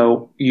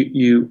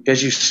 you,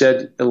 as you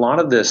said, a lot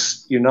of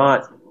this, we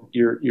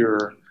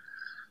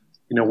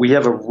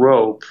have a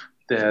rope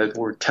that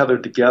we're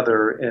tethered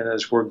together, and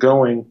as we're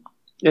going,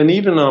 and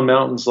even on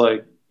mountains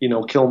like,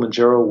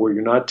 Kilimanjaro, where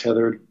you're not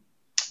tethered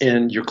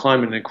and you're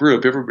climbing in a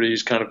group,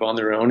 everybody's kind of on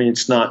their own, and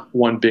it's not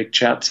one big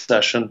chat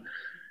session.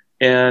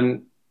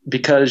 And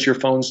because your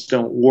phones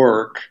don't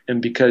work, and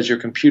because your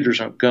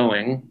computers aren't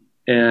going,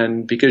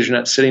 and because you're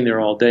not sitting there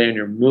all day and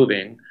you're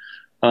moving,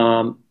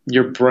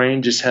 your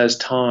brain just has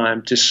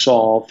time to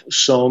solve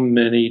so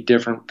many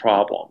different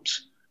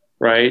problems,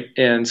 right?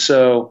 And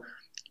so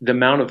the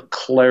amount of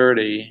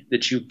clarity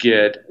that you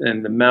get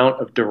and the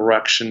amount of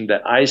direction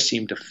that I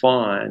seem to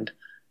find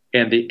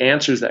and the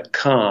answers that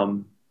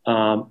come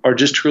are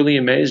just truly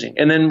amazing.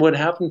 And then what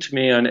happened to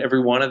me on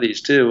every one of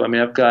these too,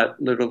 I've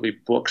got literally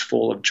books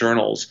full of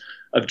journals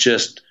of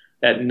just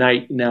at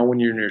night now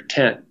when you're in your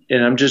tent,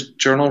 and I'm just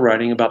journal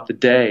writing about the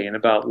day and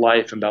about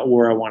life and about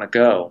where I want to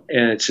go.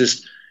 And it's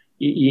just,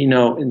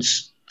 and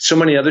so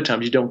many other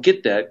times you don't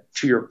get that,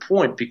 to your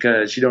point,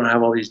 because you don't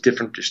have all these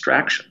different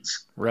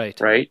distractions. Right.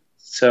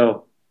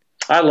 So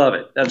I love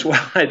it. That's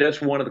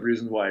one of the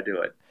reasons why I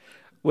do it.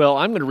 Well,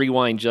 I'm going to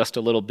rewind just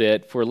a little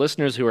bit. For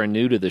listeners who are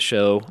new to the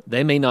show,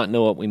 they may not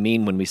know what we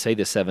mean when we say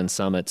the 7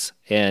 summits.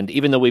 And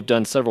even though we've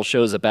done several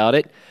shows about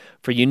it,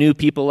 for you new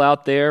people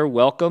out there,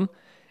 welcome.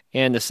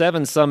 And the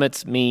 7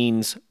 summits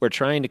means we're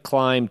trying to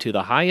climb to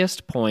the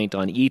highest point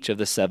on each of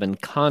the 7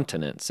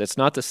 continents. It's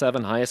not the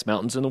 7 highest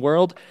mountains in the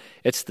world.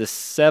 It's the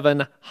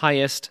 7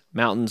 highest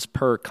mountains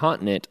per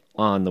continent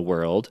on the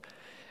world.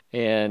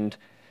 And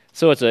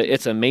so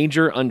it's a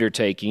major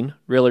undertaking,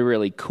 really,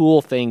 really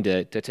cool thing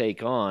to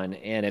take on,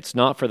 and it's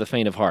not for the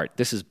faint of heart.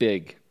 This is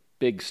big,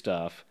 big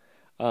stuff.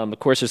 Of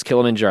course, there's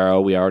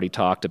Kilimanjaro, we already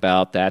talked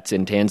about. That's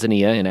in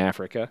Tanzania, in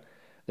Africa.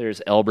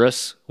 There's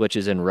Elbrus, which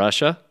is in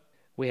Russia.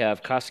 We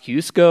have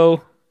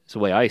Kosciuszko, is the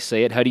way I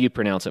say it. How do you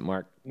pronounce it,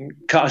 Mark?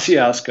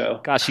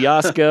 Kosciuszko.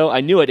 Kosciuszko.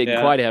 I knew I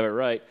didn't quite have it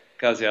right.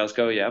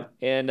 Kosciuszko, yeah.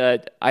 And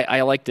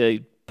I like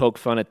to poke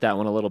fun at that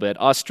one a little bit.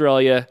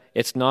 Australia,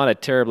 it's not a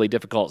terribly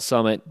difficult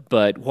summit,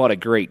 but what a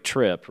great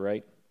trip,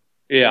 right?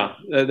 Yeah,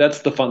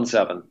 that's the fun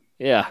 7.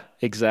 Yeah,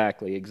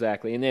 exactly.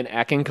 And then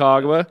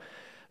Aconcagua,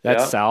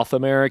 that's South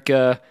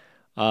America.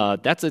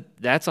 That's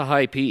a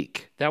high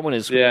peak. That one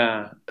is.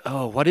 Yeah.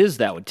 Oh, what is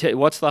that one?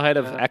 What's the height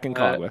of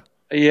Aconcagua?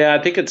 Yeah, I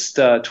think it's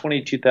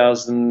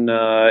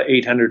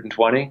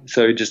 22,820,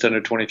 so just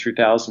under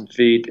 23,000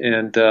 feet.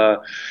 And,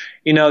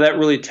 that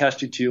really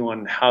tested you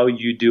on how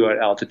you do at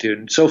altitude.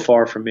 And so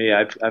far for me,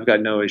 I've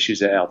got no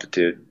issues at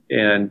altitude.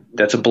 And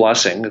that's a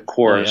blessing, of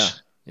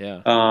course.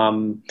 Yeah.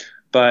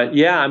 But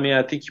yeah, I mean,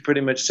 I think you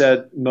pretty much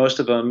said most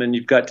of them. And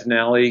you've got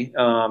Denali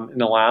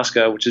in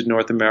Alaska, which is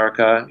North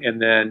America,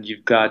 and then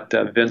you've got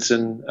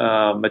Vinson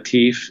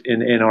Matif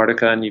in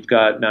Antarctica, and you've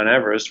got Mount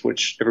Everest,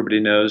 which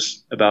everybody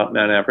knows about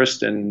Mount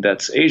Everest, and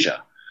that's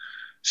Asia.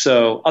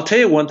 So I'll tell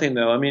you one thing,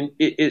 though. I mean,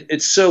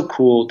 it's so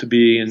cool to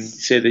be and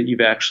say that you've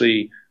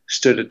actually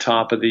stood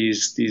atop of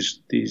these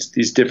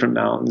different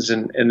mountains,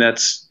 and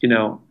that's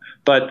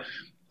but.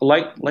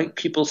 Like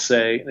people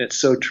say, and it's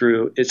so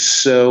true, it's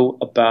so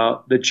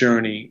about the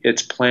journey.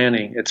 It's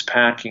planning, it's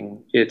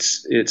packing,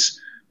 it's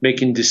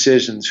making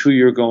decisions, who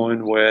you're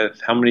going with,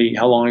 how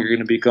long you're going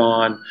to be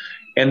gone,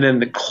 and then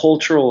the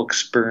cultural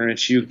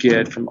experience you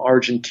get from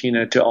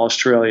Argentina to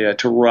Australia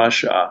to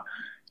Russia,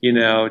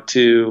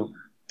 to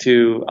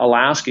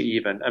Alaska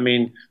even. I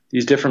mean,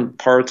 these different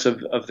parts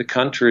of the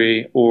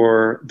country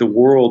or the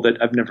world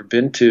that I've never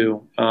been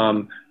to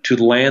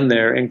land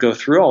there and go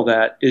through all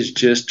that is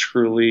just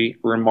truly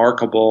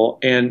remarkable.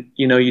 And,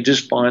 you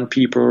just find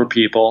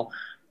people,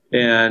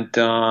 and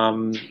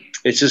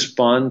it's just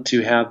fun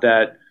to have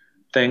that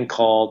thing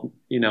called,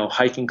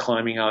 hiking,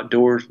 climbing,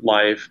 outdoor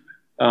life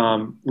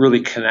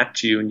really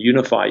connect you and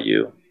unify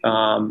you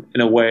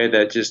in a way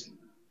that just,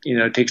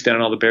 takes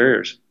down all the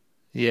barriers.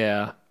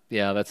 Yeah.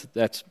 Yeah,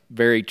 that's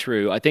very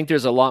true. I think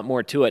there's a lot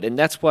more to it, and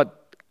that's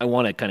what I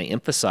want to kind of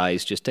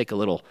emphasize. Just take a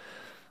little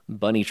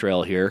bunny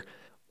trail here.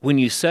 When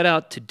you set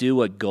out to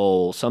do a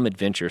goal, some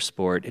adventure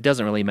sport, it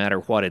doesn't really matter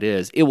what it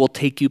is. It will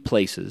take you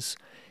places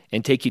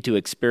and take you to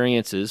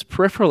experiences,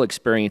 peripheral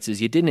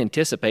experiences you didn't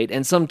anticipate,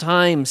 and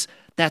sometimes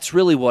that's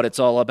really what it's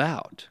all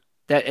about.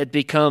 That it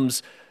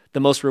becomes the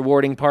most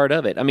rewarding part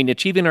of it. I mean,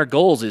 achieving our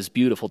goals is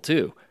beautiful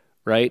too,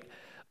 right?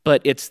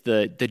 But it's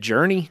the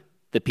journey,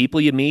 the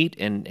people you meet,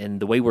 and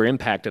the way we're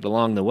impacted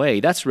along the way.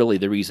 That's really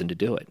the reason to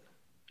do it.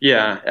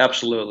 Yeah,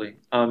 absolutely.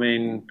 I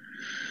mean,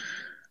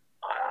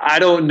 I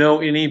don't know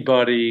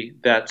anybody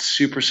that's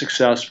super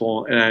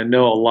successful, and I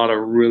know a lot of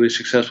really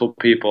successful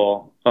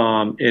people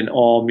in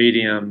all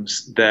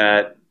mediums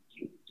that,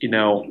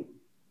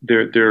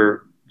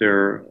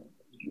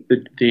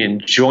 the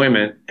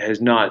enjoyment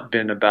has not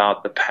been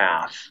about the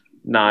path,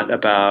 not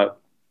about,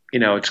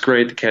 it's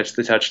great to catch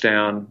the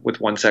touchdown with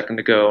 1 second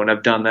to go, and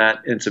I've done that,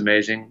 and it's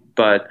amazing.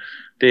 But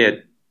they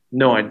had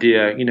no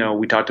idea.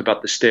 We talked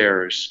about the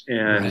stairs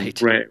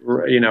and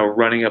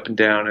running up and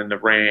down in the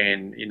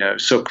rain,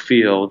 soaked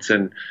fields,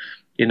 and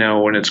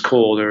when it's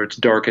cold or it's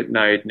dark at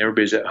night and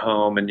everybody's at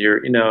home, and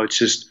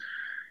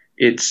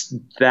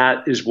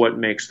that is what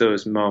makes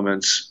those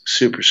moments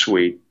super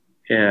sweet.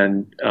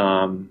 And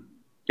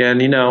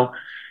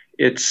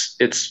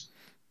it's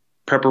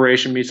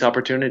preparation meets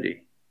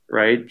opportunity.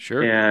 Right.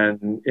 Sure.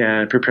 And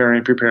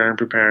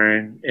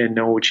preparing, and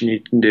know what you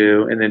need to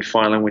do. And then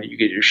finally, when you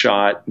get your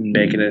shot,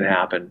 making it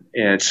happen.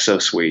 And it's so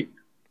sweet.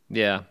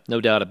 Yeah,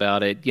 no doubt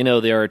about it.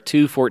 There are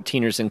 2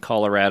 14ers in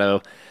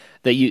Colorado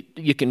that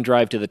you can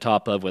drive to the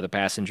top of with a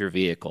passenger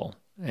vehicle.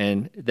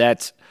 And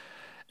that's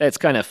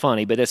kind of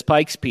funny, but it's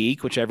Pikes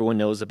Peak, which everyone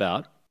knows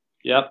about.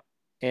 Yep.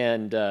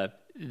 And,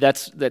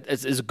 that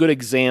is a good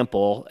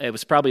example. It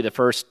was probably the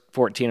first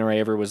 14er I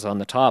ever was on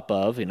the top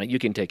of. You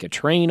can take a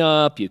train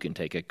up, you can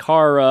take a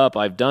car up.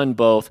 I've done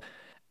both,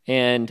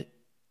 and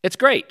it's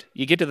great.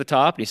 You get to the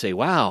top and you say,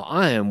 wow,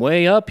 I am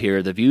way up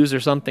here. The views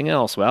are something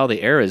else. Wow,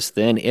 the air is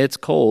thin, it's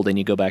cold, and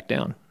you go back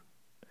down.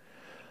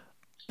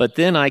 But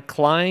then I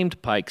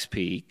climbed Pikes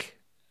Peak.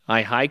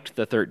 I hiked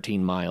the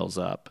 13 miles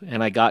up,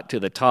 and I got to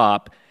the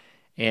top,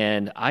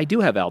 and I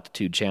do have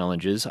altitude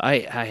challenges. I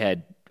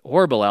had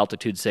horrible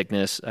altitude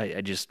sickness.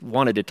 I just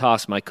wanted to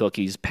toss my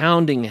cookies,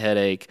 pounding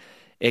headache,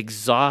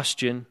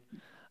 exhaustion,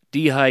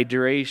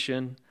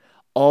 dehydration,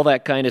 all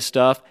that kind of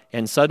stuff,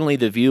 and suddenly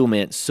the view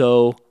meant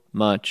so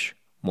much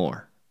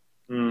more.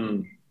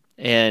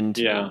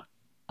 And,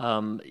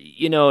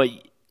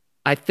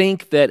 I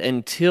think that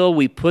until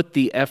we put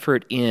the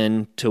effort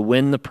in to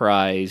win the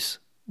prize,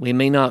 we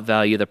may not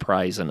value the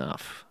prize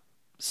enough.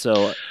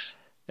 So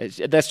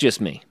that's just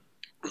me.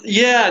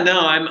 Yeah, no,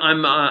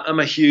 I'm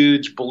a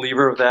huge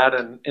believer of that,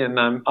 and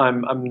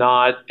I'm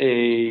not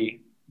a,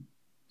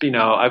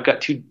 I've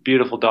got two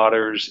beautiful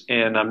daughters,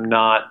 and I'm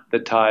not the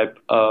type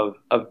of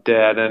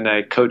dad, and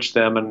I coach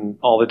them in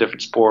all the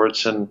different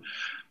sports, and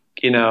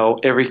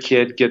every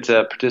kid gets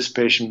a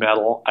participation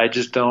medal. I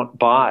just don't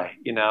buy,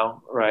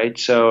 right?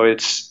 So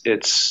it's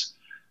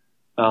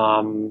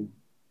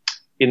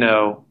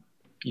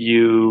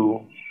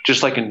you,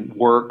 just like in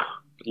work,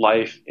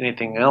 life,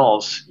 anything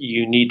else,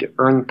 you need to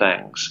earn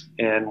things.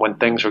 And when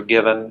things are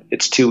given,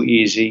 it's too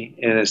easy,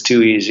 and it's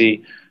too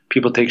easy.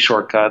 People take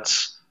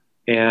shortcuts,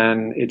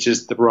 and it's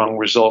just the wrong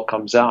result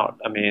comes out.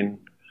 I mean,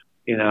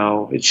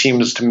 it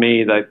seems to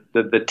me like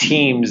the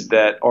teams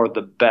that are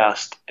the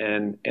best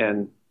and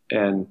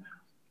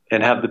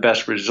have the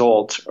best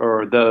results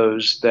are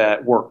those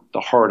that work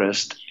the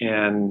hardest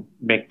and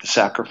make the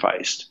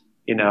sacrifice.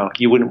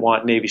 You wouldn't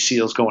want Navy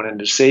SEALs going in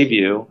to save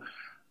you,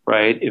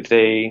 right? If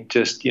they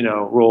just,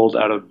 rolled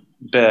out of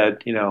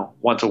bed,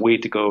 once a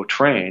week to go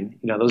train,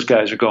 those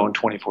guys are going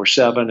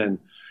 24/7 and,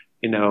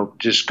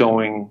 just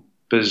going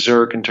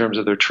berserk in terms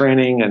of their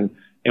training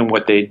and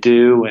what they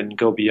do and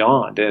go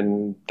beyond.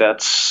 And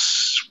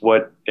that's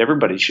what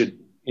everybody should,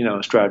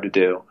 strive to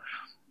do.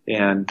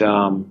 And,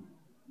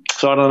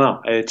 so I don't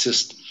know. It's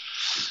just,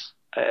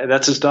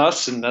 that's just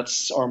us, and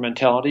that's our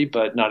mentality,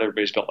 but not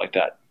everybody's built like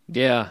that.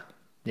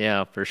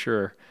 Yeah, for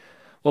sure.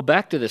 Well,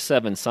 back to the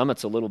 7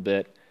 summits a little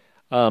bit.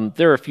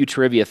 There are a few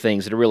trivia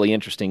things that are really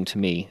interesting to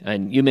me,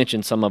 and you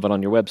mentioned some of it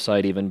on your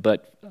website even,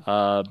 but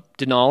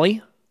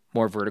Denali,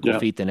 more vertical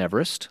feet than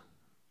Everest.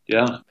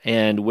 Yeah.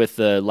 And with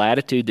the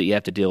latitude that you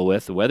have to deal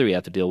with, the weather you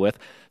have to deal with,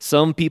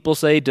 some people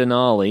say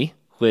Denali,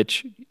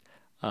 which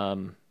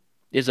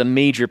is a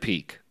major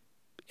peak.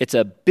 It's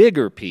a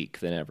bigger peak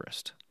than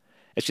Everest.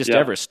 It's just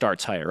Everest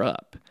starts higher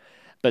up.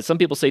 But some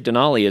people say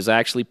Denali is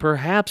actually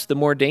perhaps the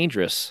more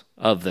dangerous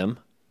of them.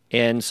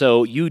 And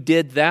so you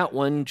did that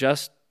one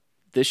just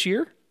this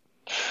year?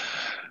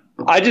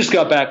 I just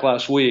got back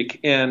last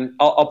week, and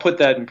I'll put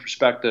that in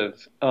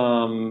perspective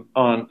on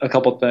a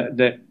couple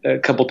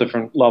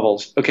different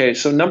levels. Okay,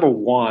 so number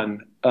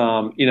one,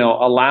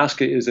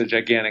 Alaska is a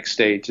gigantic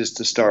state, just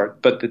to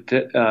start, but the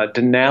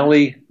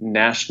Denali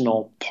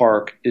National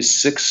Park is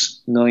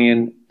 6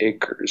 million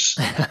acres.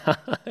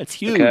 That's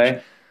huge.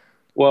 Okay,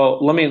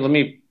 well, let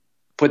me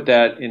put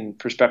that in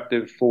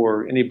perspective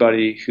for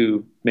anybody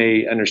who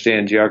may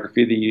understand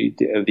geography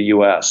of the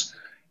U.S.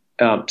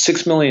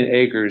 6 million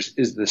acres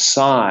is the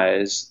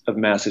size of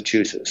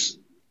Massachusetts.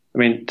 I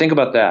mean, think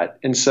about that.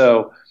 And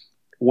so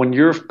when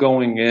you're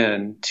going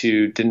in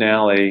to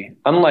Denali,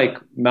 unlike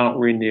Mount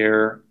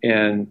Rainier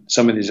and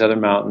some of these other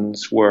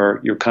mountains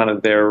where you're kind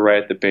of there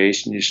right at the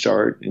base and you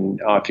start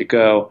and off you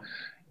go,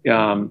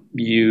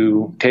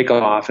 you take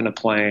off in a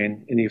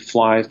plane and you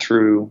fly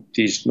through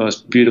these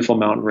most beautiful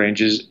mountain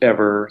ranges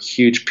ever,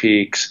 huge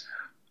peaks,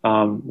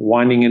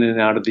 winding in and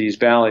out of these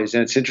valleys.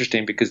 And it's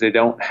interesting because they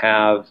don't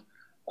have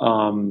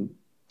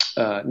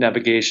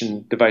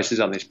navigation devices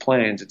on these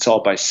planes. It's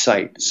all by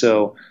sight.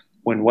 So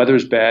when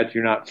weather's bad,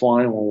 you're not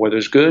flying. When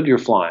weather's good, you're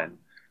flying.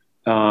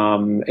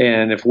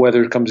 And if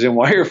weather comes in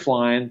while you're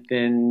flying,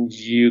 then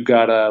you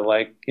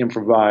gotta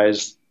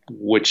improvise,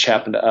 which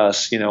happened to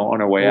us,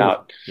 on our way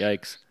out.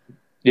 Yikes.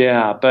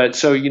 Yeah. But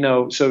so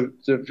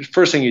the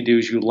first thing you do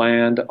is you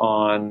land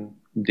on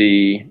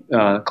the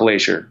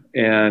glacier,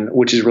 and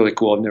which is really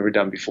cool. I've never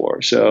done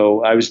before.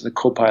 So I was in the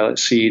co-pilot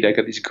seat. I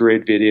got these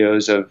great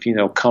videos of,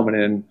 coming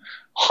in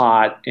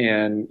hot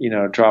and,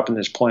 dropping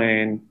this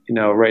plane,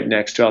 right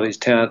next to all these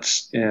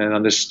tents and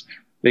on this,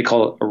 they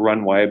call it a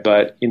runway,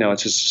 but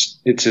it's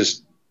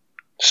just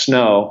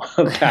snow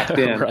packed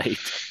in.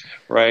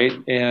 Right.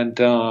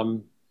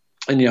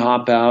 And you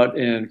hop out,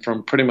 and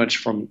from pretty much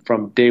from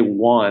day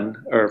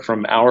one, or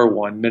from hour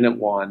one, minute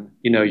one,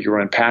 you're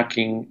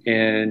unpacking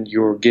and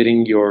you're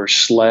getting your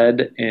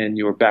sled and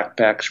your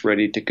backpacks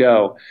ready to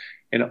go.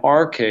 In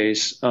our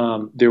case,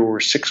 there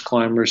were 6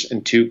 climbers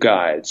and 2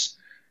 guides.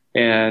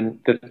 And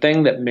the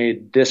thing that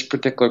made this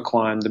particular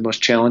climb the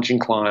most challenging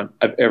climb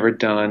I've ever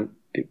done,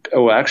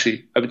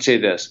 actually, I would say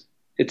this: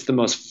 it's the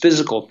most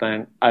physical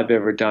thing I've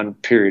ever done,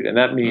 period. And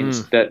that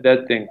means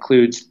that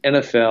includes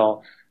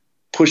NFL,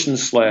 pushing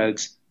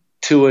sleds,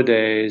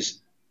 2-a-days,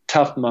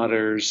 Tough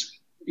Mudders,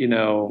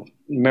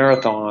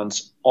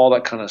 marathons, all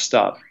that kind of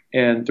stuff.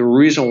 And the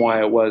reason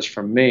why it was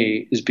for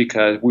me is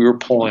because we were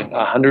pulling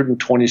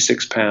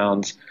 126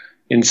 pounds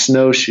in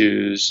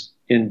snowshoes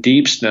in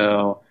deep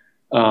snow,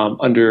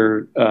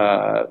 under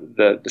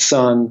the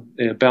sun,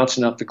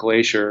 bouncing up the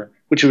glacier,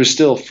 which was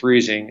still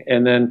freezing.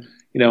 And then,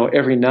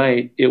 every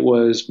night it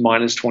was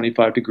minus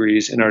 25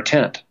 degrees in our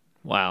tent.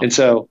 Wow. And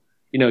so,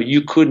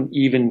 you couldn't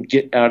even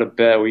get out of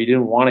bed, or you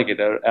didn't want to get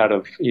out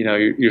of,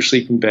 your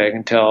sleeping bag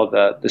until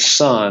the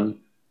sun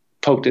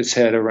poked its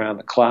head around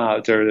the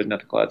clouds, or not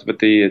the clouds, but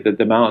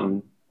the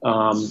mountain.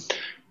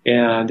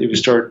 And it would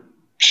start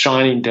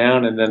shining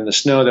down, and then the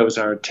snow that was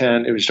in our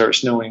tent, it would start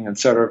snowing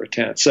inside of our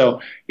tent.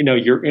 So,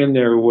 you're in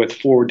there with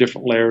 4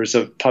 different layers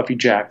of puffy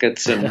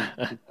jackets and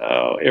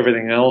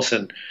everything else.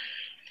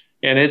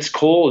 And it's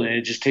cold, and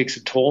it just takes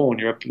a toll when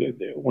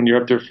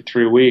you're up there for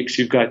 3 weeks.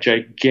 You've got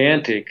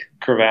gigantic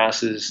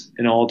crevasses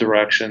in all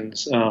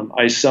directions.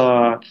 I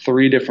saw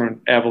 3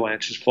 different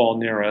avalanches fall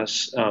near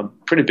us,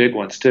 pretty big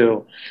ones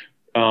too.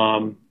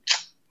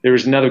 There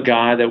was another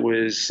guy that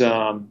was,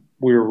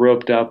 we were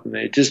roped up, and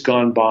they had just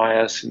gone by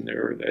us, and they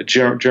were a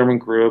German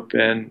group,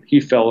 and he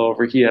fell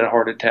over. He had a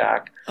heart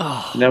attack.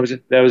 Oh. And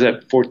that was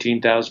at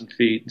 14,000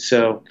 feet.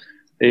 So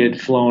they had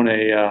flown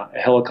a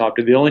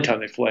helicopter. The only time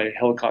they fly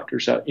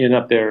helicopters up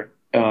there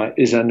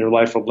is under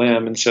life of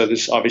limb. And so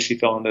this obviously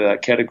fell into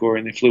that category,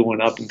 and they flew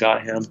one up and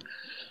got him.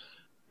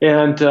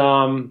 And,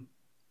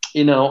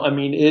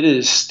 it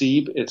is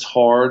steep, it's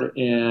hard,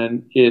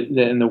 and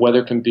the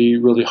weather can be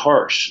really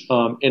harsh.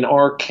 In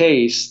our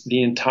case,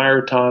 the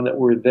entire time that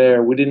we're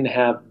there, we didn't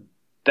have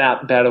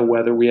that bad of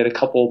weather. We had a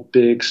couple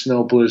big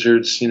snow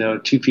blizzards,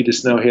 2 feet of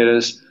snow hit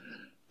us.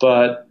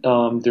 But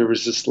there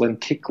was this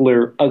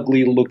lenticular,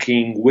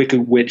 ugly-looking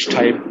Wicked Witch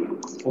type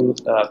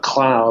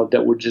cloud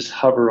that would just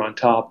hover on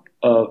top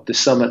of the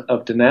summit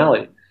of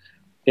Denali.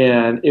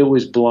 And it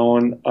was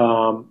blowing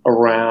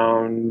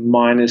around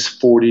minus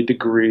 40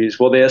 degrees.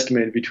 Well, they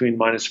estimated between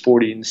minus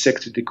 40 and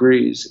 60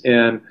 degrees.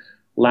 And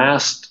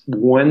last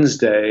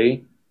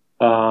Wednesday,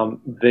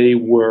 they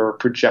were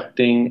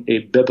projecting a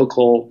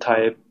biblical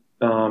type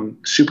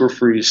super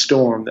freeze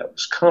storm that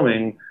was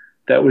coming,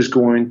 that was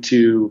going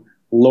to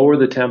lower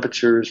the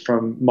temperatures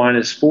from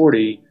minus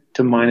 40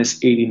 to minus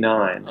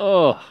 89.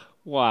 Oh,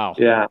 wow.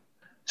 Yeah.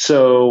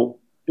 So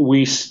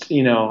we,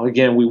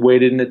 again, we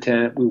waited in the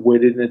tent. We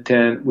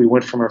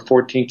went from our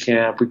 14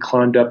 camp. We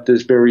climbed up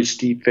this very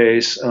steep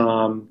face,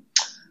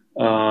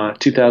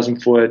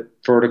 2,000 foot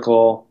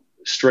vertical,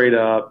 straight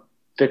up,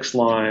 fixed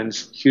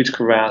lines, huge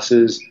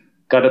crevasses,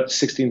 got up to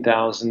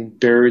 16,000,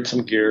 buried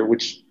some gear,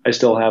 which I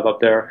still have up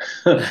there,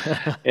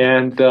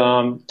 and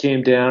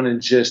came down,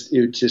 and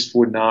it just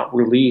would not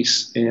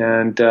release.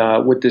 And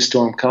with this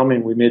storm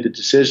coming, we made the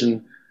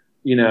decision,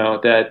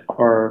 that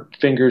our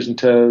fingers and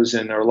toes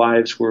and our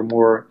lives were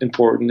more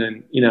important.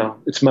 And,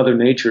 it's Mother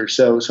Nature.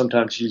 So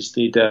sometimes you just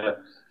need to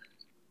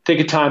take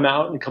a time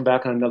out and come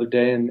back on another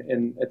day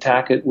and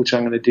attack it, which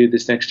I'm going to do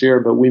this next year.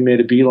 But we made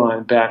a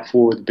beeline back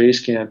for the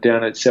base camp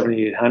down at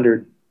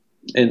 7,800.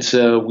 And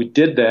so we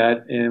did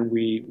that, and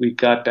we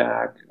got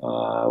back.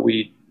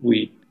 We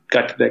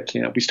got to that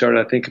camp. We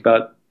started, I think,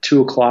 about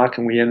 2:00,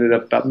 and we ended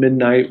up about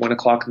midnight,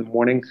 1:00 in the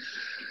morning,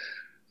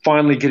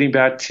 finally getting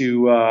back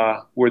to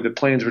where the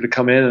planes were to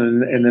come in.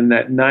 And then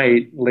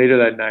later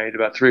that night,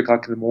 about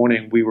 3:00 in the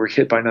morning, we were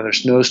hit by another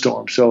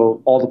snowstorm.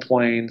 So all the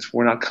planes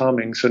were not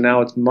coming. So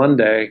now it's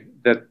Monday.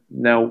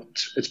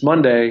 It's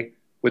Monday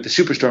with the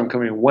superstorm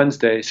coming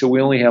Wednesday. So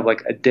we only have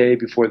like a day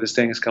before this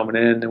thing is coming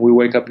in. And we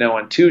wake up now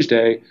on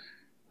Tuesday.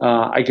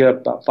 I get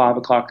up about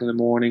 5:00 in the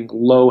morning,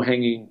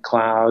 low-hanging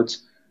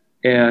clouds,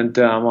 and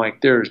I'm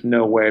like, there's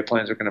no way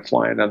planes are going to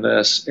fly in on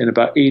this. And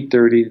about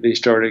 8:30, they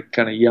started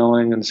kind of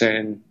yelling and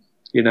saying,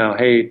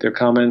 hey, they're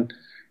coming.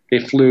 They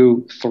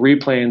flew 3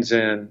 planes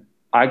in.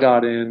 I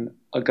got in.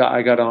 I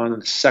got on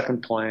the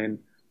second plane,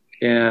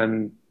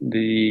 and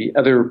the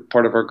other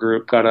part of our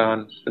group got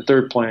on the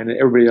third plane, and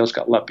everybody else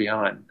got left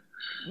behind.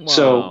 Wow.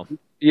 So,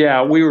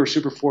 yeah, we were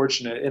super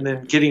fortunate. And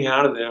then getting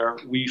out of there,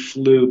 we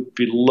flew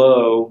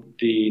below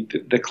the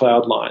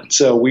cloud line.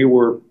 So we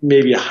were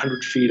maybe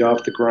 100 feet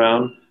off the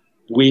ground,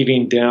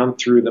 weaving down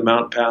through the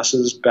mountain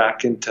passes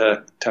back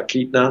into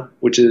Talkeetna,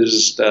 which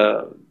is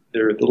the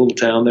little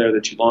town there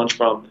that you launch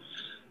from.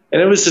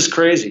 And it was just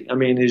crazy. I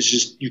mean, it's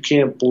just, you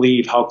can't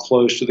believe how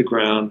close to the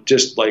ground,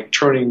 just like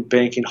turning,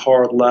 banking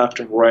hard left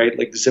and right,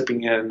 like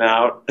zipping in and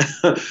out,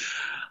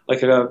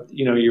 like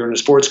you're in a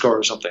sports car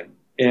or something.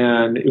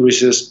 And it was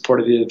just part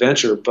of the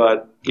adventure.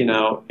 But,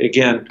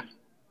 again,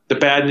 the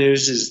bad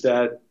news is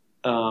that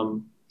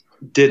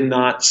did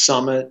not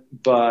summit,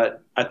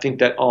 but I think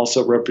that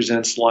also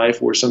represents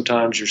life, where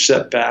sometimes you're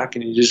set back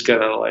and you just got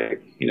to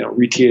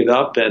re-tee it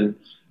up and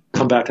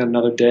come back on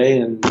another day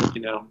and,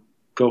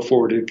 go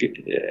forward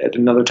at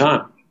another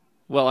time.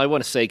 Well, I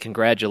want to say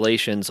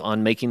congratulations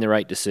on making the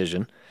right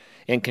decision,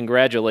 and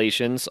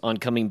congratulations on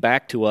coming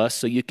back to us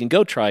so you can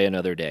go try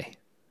another day.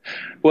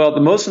 Well,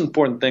 the most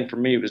important thing for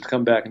me was to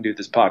come back and do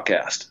this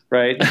podcast,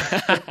 right?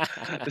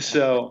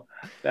 So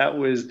that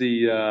was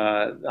the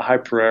high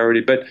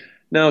priority. But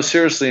no,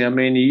 seriously, I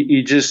mean,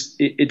 it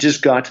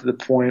just got to the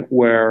point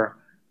where,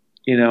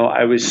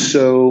 I was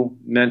so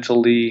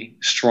mentally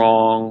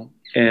strong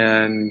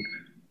and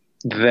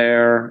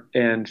there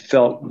and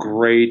felt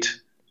great,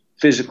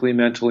 physically,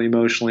 mentally,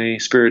 emotionally,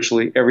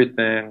 spiritually,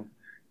 everything.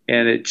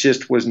 And it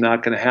just was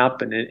not going to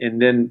happen. And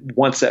then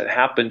once that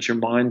happens, your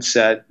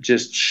mindset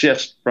just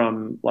shifts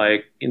from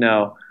like,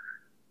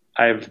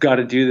 I've got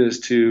to do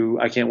this to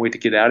I can't wait to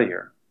get out of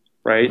here.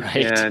 Right.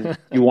 And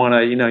you want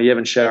to, you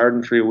haven't showered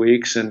in 3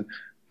 weeks and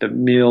the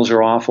meals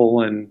are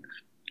awful and,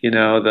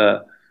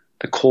 the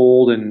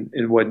cold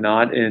and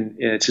whatnot. And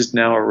it's just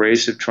now a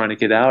race of trying to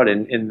get out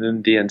and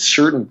then the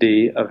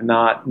uncertainty of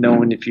not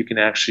knowing if you can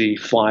actually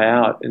fly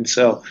out. And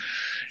so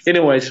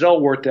anyways, it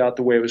all worked out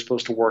the way it was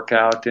supposed to work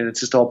out, and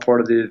it's just all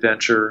part of the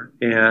adventure.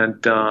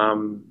 And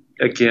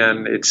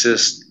again,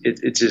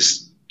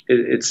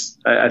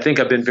 I think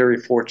I've been very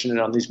fortunate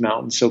on these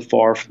mountains so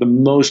far, for the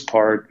most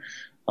part,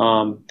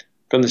 from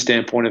the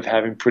standpoint of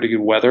having pretty good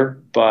weather.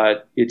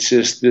 But it's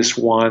just this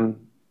one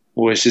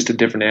was just a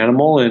different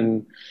animal,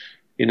 and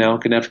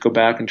gonna have to go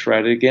back and try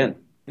it again.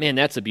 Man,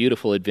 that's a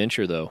beautiful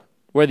adventure, though.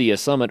 Whether you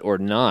summit or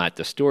not,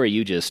 the story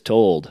you just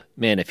told,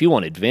 man, if you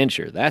want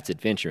adventure, that's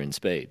adventure in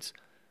spades.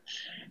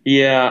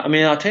 Yeah, I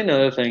mean, I'll tell you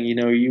another thing.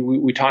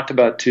 We talked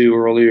about too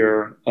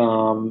earlier,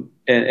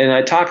 and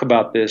I talk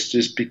about this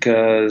just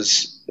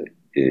because,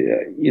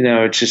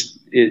 it's just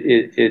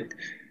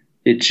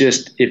it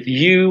just if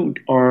you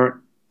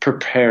aren't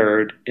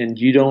prepared and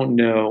you don't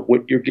know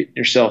what you're getting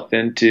yourself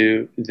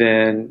into,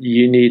 then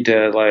you need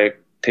to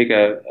take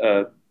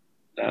a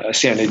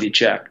sanity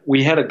check.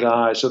 We had a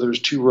guy, so there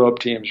was 2 rope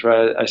teams,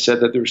 right? I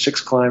said that there were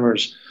 6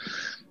 climbers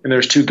and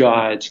there's 2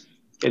 guides,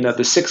 and of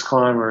the 6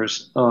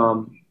 climbers,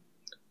 5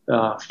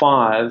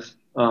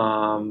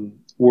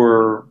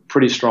 were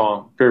pretty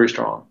strong, very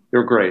strong. They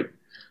were great.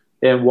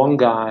 And one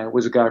guy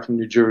was a guy from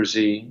New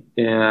Jersey,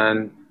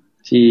 and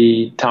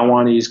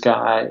Taiwanese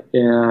guy.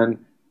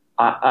 And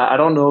I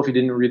don't know if he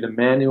didn't read the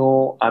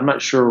manual. I'm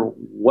not sure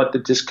what the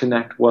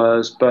disconnect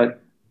was, but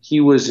he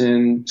was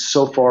in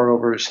so far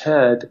over his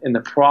head. And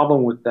the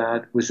problem with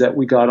that was that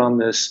we got on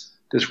this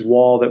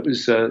wall that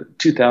was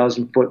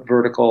 2,000 foot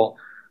vertical.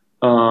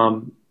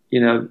 Some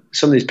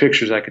of these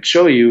pictures I could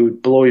show you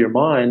would blow your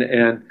mind.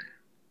 And,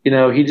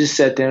 he just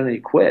sat down and he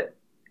quit.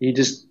 He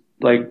just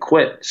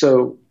quit.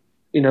 So,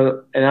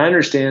 and I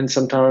understand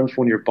sometimes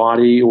when your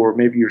body, or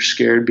maybe you're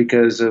scared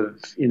because of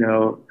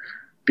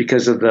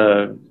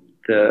the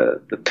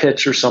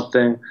pitch or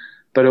something,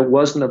 but it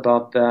wasn't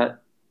about that.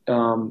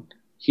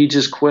 He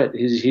just quit.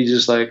 He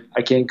just I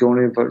can't go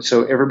anywhere.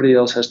 So everybody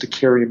else has to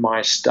carry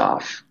my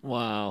stuff.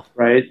 Wow.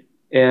 Right.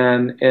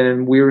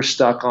 And we were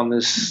stuck on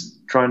this,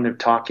 trying to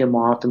talk him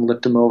off and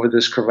lift him over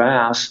this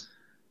crevasse,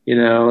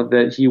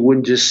 that he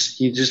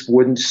just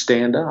wouldn't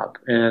stand up.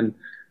 And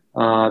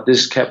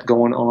this kept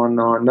going on and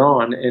on and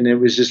on. And it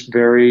was just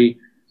very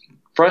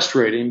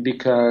frustrating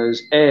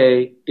because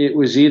it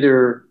was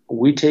either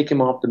we take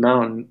him off the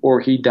mountain or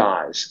he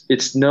dies.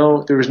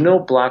 There was no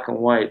black and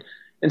white.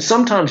 And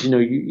sometimes,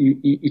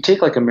 you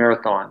take a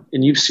marathon,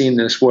 and you've seen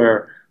this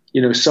where,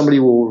 somebody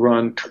will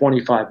run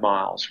 25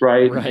 miles,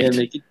 right? And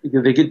they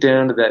get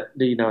down to that,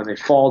 and they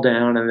fall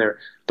down, and their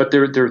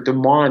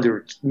mind,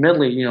 they're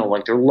mentally,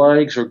 their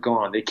legs are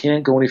gone. They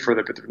can't go any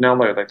further, but they're now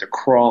they're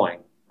crawling,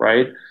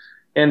 right?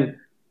 And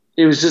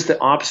it was just the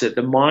opposite.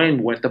 The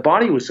mind went. The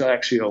body was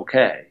actually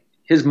okay.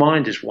 His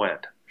mind just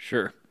went.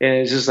 Sure. And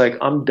it's just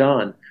I'm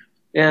done.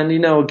 And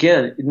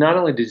again, not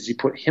only does he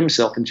put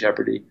himself in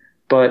jeopardy,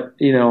 but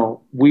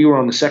we were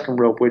on the second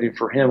rope waiting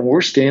for him.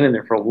 We're standing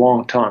there for a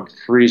long time,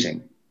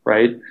 freezing,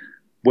 right?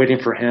 Waiting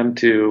for him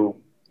to,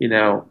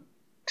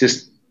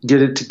 just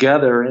get it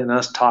together and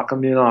us talk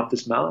him in off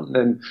this mountain.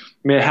 And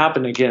it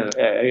happened again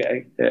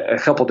a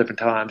couple different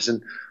times,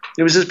 and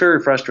it was just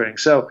very frustrating.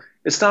 So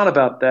it's not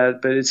about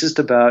that, but it's just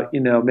about,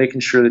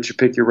 making sure that you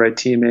pick your right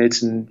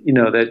teammates, and,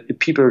 that if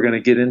people are going to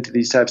get into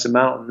these types of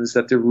mountains,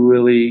 that they're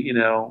really,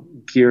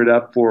 geared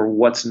up for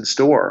what's in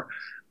store.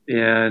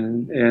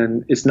 And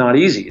it's not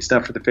easy. It's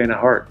not for the faint of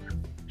heart.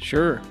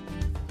 Sure.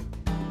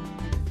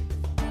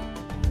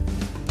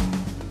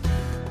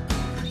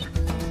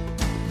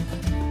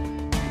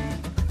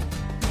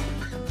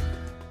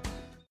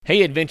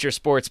 Hey, Adventure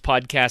Sports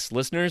Podcast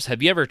listeners,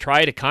 have you ever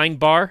tried a Kind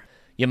bar?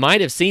 You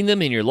might have seen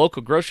them in your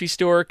local grocery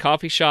store,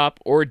 coffee shop,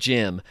 or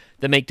gym.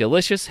 They make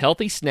delicious,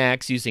 healthy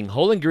snacks using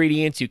whole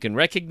ingredients you can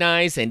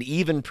recognize and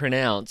even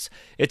pronounce.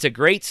 It's a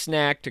great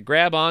snack to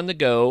grab on the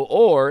go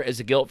or as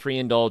a guilt-free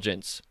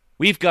indulgence.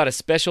 We've got a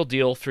special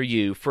deal for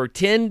you. For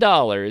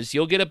 $10,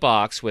 you'll get a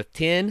box with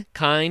 10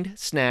 Kind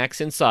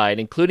snacks inside,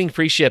 including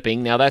free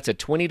shipping. Now that's a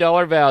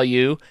 $20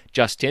 value,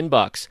 just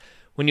 $10.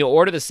 When you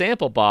order the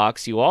sample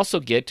box, you also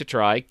get to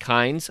try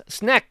Kind's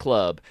Snack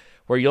Club,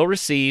 where you'll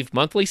receive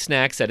monthly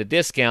snacks at a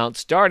discount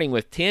starting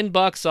with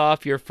 $10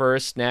 off your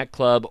first Snack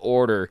Club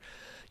order.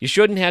 You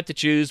shouldn't have to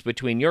choose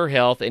between your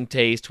health and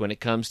taste when it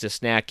comes to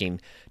snacking.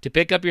 To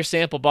pick up your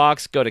sample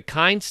box, go to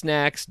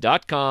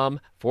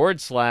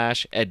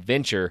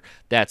kindsnacks.com/adventure.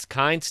 That's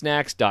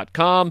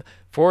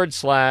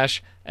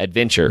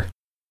kindsnacks.com/adventure.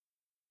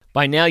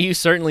 By now, you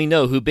certainly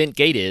know who Bent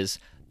Gate is.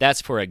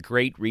 That's for a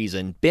great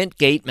reason. Bent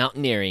Gate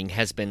Mountaineering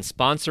has been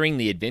sponsoring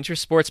the Adventure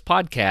Sports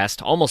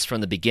Podcast almost from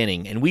the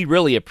beginning, and we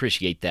really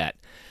appreciate that.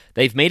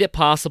 They've made it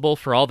possible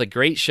for all the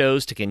great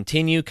shows to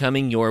continue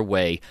coming your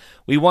way.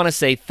 We want to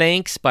say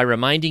thanks by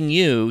reminding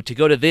you to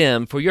go to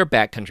them for your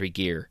backcountry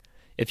gear.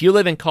 If you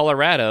live in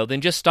Colorado, then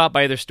just stop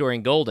by their store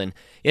in Golden.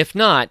 If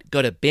not,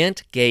 go to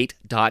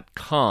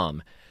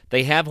bentgate.com.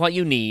 They have what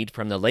you need,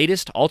 from the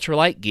latest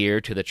ultralight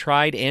gear to the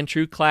tried and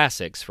true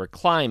classics for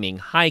climbing,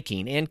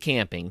 hiking, and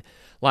camping,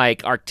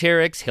 like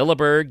Arc'teryx,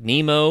 Hilleberg,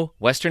 Nemo,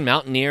 Western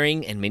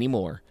Mountaineering, and many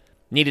more.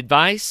 Need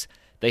advice?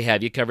 They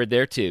have you covered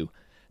there too.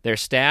 Their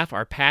staff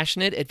are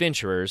passionate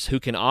adventurers who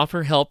can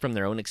offer help from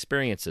their own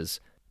experiences.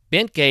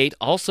 Bentgate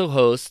also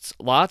hosts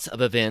lots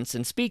of events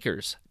and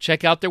speakers.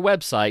 Check out their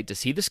website to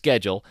see the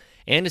schedule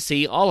and to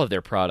see all of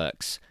their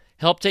products.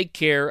 Help take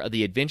care of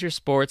the Adventure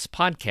Sports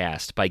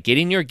Podcast by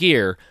getting your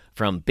gear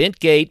from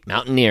Bentgate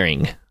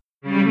Mountaineering.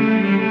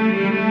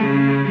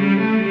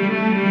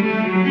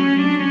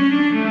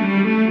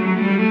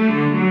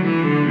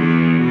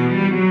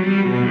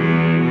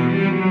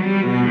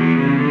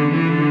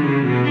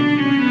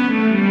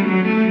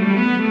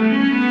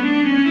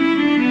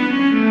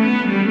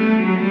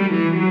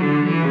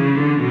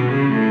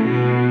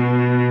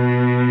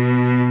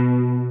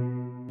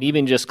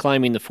 Even just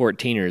climbing the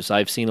 14ers,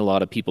 I've seen a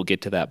lot of people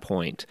get to that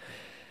point.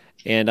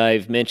 And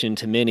I've mentioned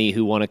to many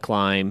who want to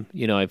climb,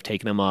 I've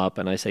taken them up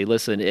and I say,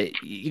 listen,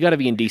 you got to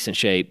be in decent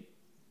shape,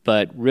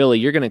 but really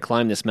you're going to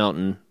climb this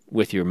mountain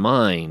with your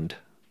mind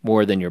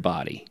more than your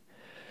body.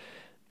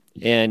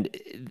 And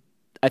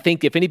I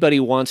think if anybody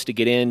wants to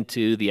get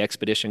into the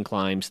expedition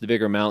climbs, the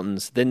bigger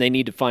mountains, then they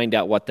need to find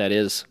out what that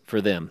is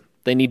for them.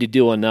 They need to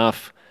do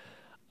enough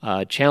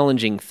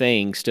challenging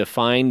things to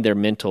find their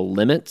mental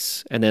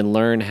limits and then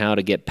learn how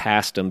to get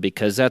past them,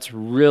 because that's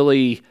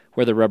really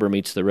where the rubber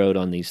meets the road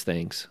on these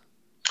things.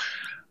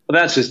 Well,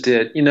 that's just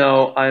it.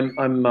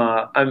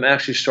 I'm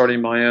actually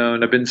starting my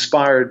own. I've been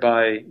inspired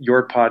by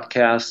your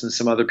podcast and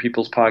some other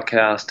people's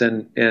podcast,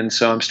 and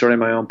so I'm starting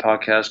my own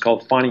podcast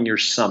called Finding Your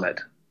Summit.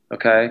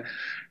 Okay,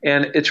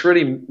 and it's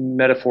really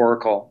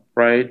metaphorical,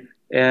 right?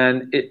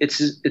 And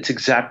it's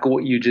exactly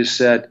what you just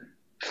said.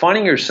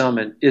 Finding your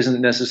summit isn't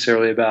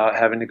necessarily about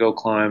having to go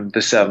climb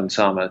the 7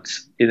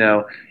 summits.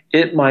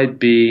 It might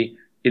be,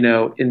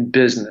 in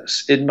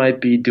business. It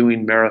might be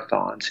doing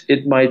marathons.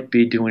 It might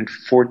be doing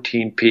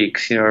 14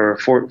 peaks, or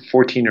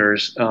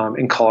 14ers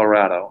in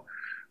Colorado,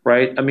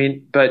 right?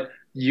 But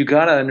you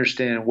got to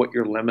understand what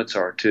your limits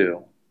are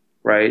too,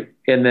 right?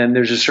 And then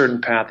there's a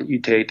certain path that you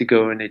take to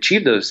go and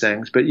achieve those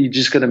things, but you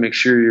just got to make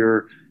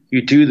sure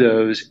you do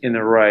those in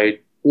the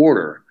right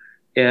order.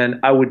 And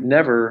I would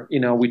never,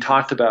 we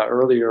talked about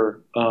earlier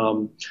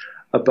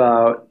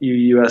about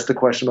you asked the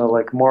question about,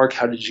 like, Mark,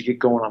 how did you get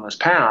going on this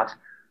path?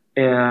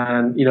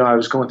 And, I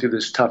was going through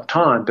this tough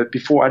time. But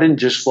before, I didn't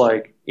just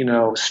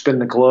spin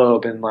the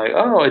globe and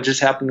it just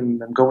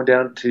happened. I'm going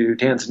down to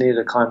Tanzania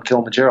to climb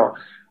Kilimanjaro.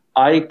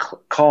 I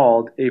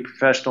called a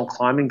professional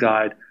climbing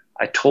guide.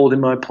 I told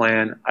him my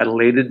plan. I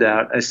laid it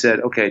out. I said,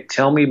 okay,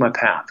 tell me my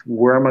path.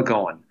 Where am I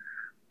going?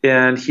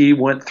 And he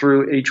went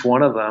through each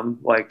one of them,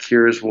 like,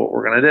 here's what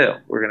we're going to do.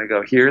 We're going to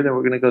go here, then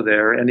we're going to go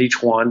there. And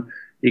each one,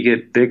 you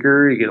get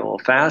bigger, you get a little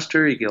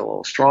faster, you get a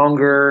little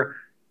stronger,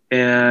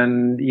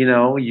 and,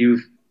 you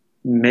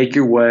make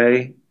your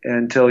way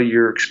until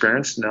you're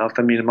experienced enough.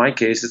 In my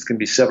case, it's going to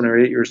be 7 or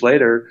 8 years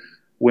later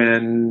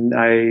when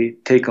I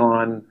take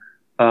on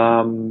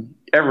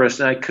Everest,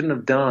 and I couldn't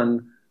have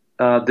done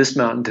this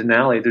mountain,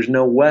 Denali. There's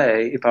no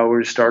way if I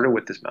were to start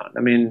with this mountain.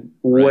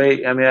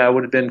 I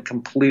would have been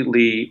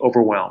completely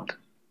overwhelmed.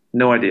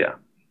 No idea.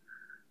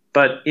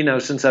 But,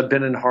 since I've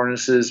been in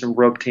harnesses and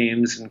rope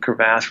teams and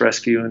crevasse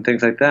rescue and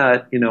things like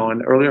that,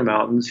 on earlier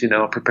mountains,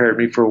 prepared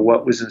me for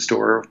what was in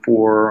store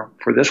for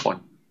this one.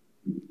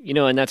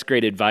 And that's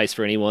great advice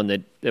for anyone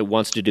that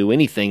wants to do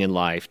anything in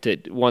life,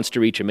 that wants to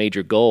reach a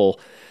major goal.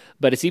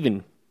 But it's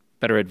even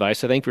better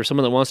advice, I think, for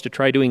someone that wants to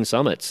try doing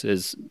summits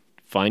is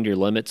find your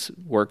limits,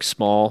 work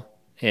small,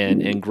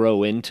 and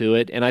grow into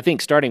it. And I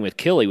think starting with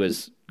Kili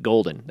was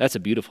golden. That's a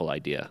beautiful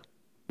idea.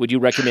 Would you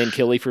recommend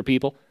Kili for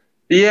people?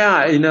 Yeah,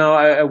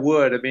 I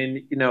would.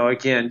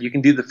 Again, you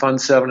can do the Fun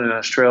 7 in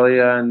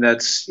Australia, and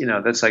that's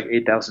like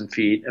 8,000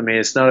 feet.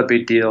 It's not a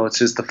big deal. It's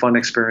just the fun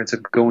experience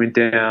of going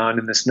down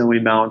in the snowy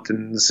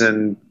mountains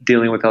and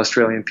dealing with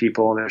Australian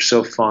people, and they're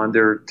so fun.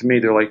 To me,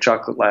 they're like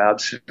chocolate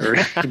labs.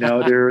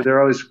 They're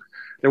always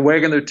they're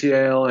wagging their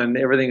tail, and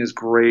everything is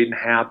great and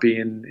happy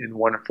and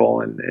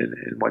wonderful and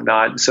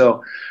whatnot. And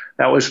so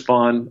that was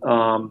fun.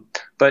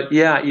 But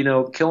yeah,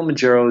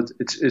 Kilimanjaro,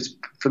 it's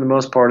for the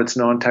most part, it's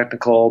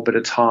non-technical, but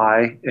it's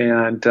high.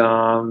 And,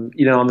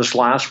 on this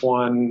last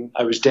one,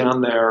 I was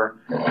down there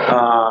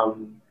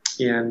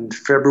in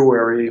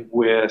February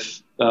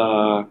with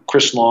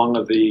Chris Long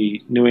of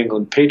the New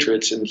England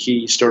Patriots, and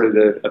he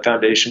started a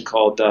foundation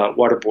called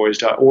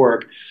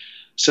waterboys.org.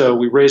 So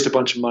we raised a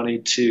bunch of money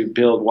to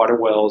build water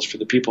wells for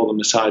the people of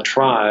the Maasai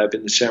tribe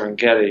in the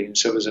Serengeti. And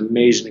so it was an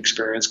amazing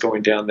experience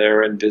going down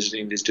there and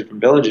visiting these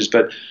different villages.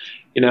 But,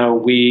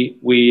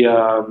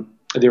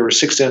 there were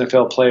 6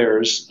 NFL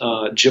players,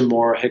 Jim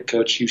Moore, head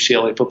coach,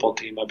 UCLA football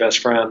team, my best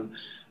friend.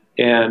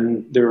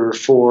 And there were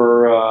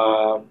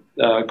 4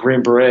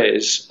 Green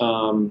Berets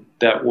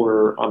that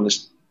were on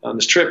this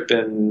trip,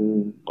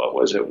 and what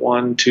was it?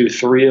 1, 2,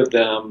 3 of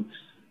them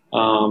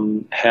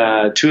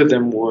had 2 of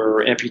them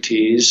were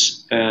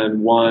amputees,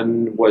 and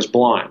 1 was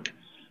blind.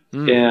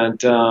 And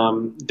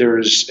there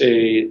was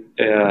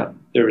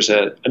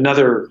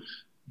another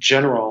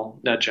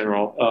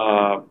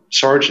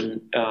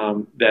sergeant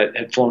that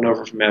had flown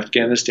over from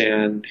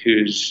Afghanistan,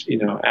 who's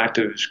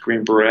active as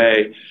Green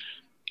Beret,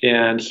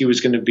 and he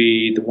was going to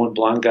be the one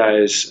blind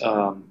guy's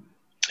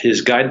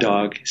his guide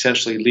dog,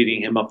 essentially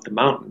leading him up the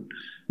mountain.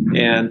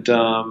 And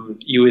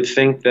you would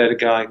think that a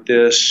guy like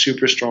this,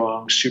 super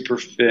strong, super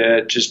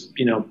fit, just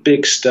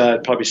big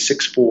stud, probably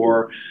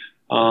 6'4",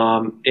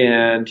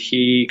 and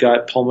he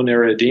got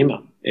pulmonary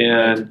edema,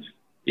 and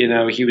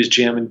he was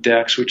jamming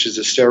Dex, which is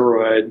a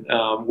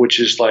steroid, which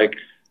is like,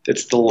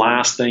 that's the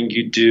last thing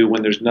you do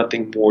when there's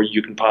nothing more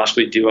you can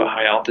possibly do at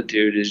high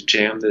altitude, is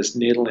jam this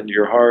needle into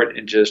your heart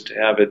and just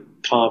have it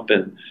pump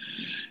and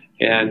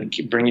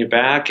bring you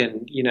back.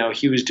 And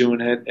he was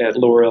doing it at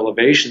lower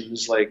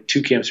elevations, like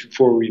 2 camps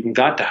before we even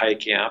got to high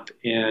camp,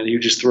 and he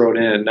would just throw it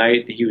in at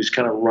night. He was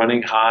kind of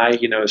running high,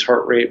 his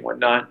heart rate and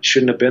whatnot,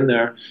 shouldn't have been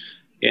there.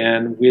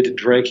 And we had to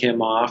drag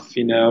him off,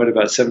 at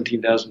about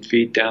 17,000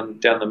 feet down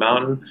the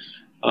mountain,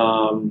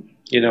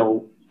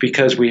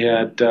 because we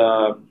had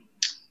our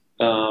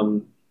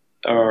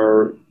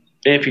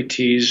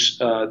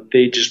amputees.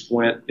 They just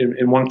went.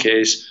 In one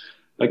case,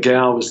 a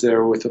gal was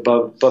there with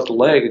above the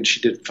leg, and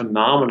she did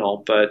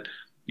phenomenal, but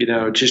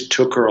it just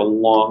took her a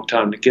long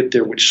time to get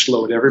there, which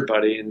slowed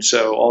everybody. And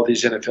so all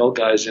these NFL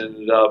guys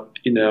ended up,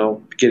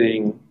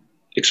 getting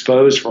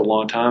exposed for a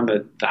long time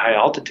at the high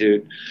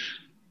altitude.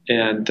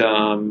 And,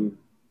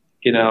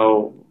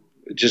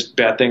 just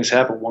bad things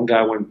happen. One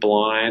guy went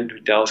blind,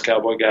 Dallas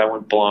Cowboy guy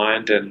went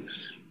blind, and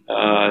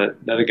a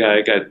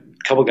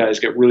couple guys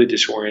got really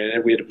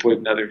disoriented. We had to put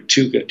another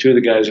two of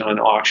the guys on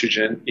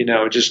oxygen.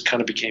 It just kind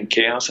of became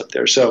chaos up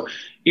there. So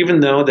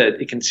even though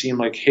that it can seem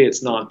like, hey,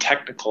 it's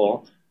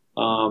non-technical,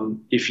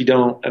 if you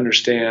don't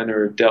understand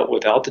or dealt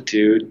with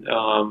altitude,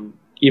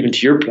 even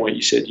to your point,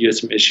 you said you had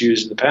some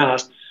issues in the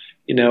past,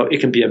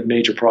 it can be a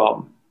major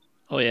problem.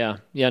 Oh, yeah.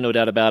 Yeah, no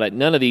doubt about it.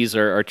 None of these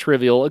are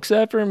trivial,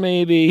 except for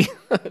maybe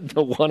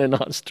the one in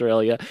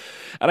Australia.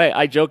 And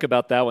I joke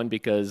about that one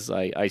because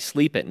I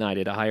sleep at night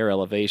at a higher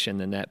elevation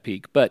than that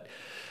peak. But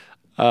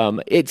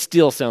it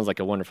still sounds like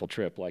a wonderful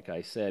trip, like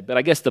I said. But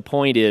I guess the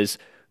point is,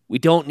 we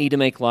don't need to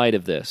make light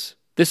of this.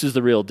 This is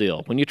the real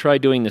deal. When you try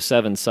doing the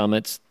 7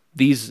 summits,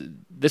 this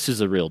is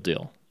the real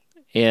deal.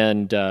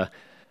 And I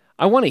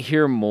want to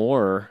hear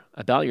more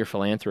about your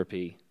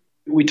philanthropy.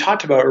 We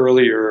talked about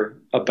earlier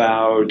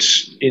about,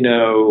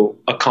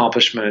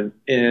 accomplishment,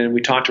 and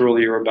we talked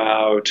earlier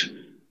about,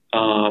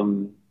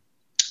 I've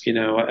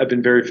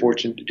been very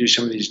fortunate to do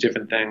some of these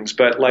different things,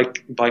 but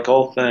like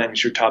all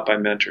things, you're taught by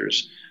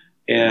mentors.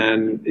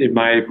 And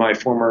my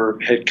former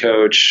head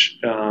coach,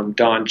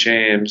 Don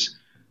James,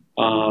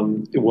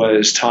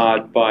 was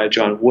taught by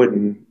John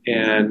Wooden,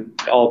 and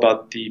all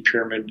about the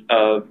pyramid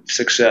of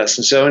success.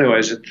 And so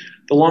anyways,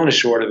 the long and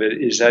short of it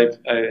is I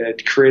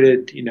had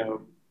created,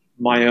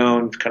 my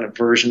own kind of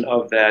version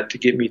of that to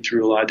get me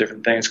through a lot of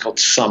different things called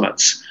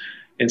summits.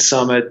 And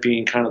summit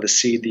being kind of the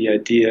seed, the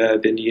idea,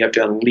 then you have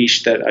to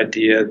unleash that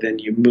idea, then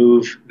you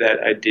move that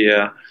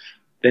idea,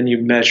 then you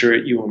measure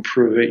it, you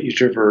improve it, you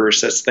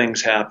traverse, as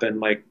things happen,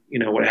 like,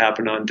 what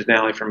happened on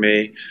Denali for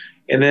me.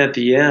 And then at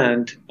the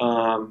end,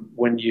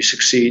 when you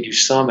succeed, you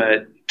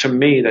summit, to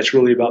me, that's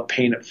really about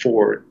paying it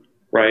forward,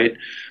 right?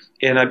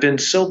 And I've been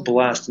so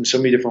blessed in so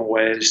many different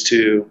ways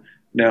to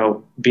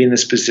be in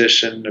this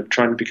position of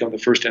trying to become the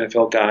first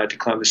NFL guy to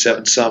climb the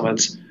 7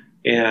 summits,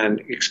 and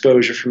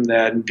exposure from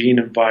that, and being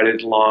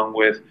invited along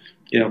with,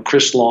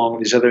 Chris Long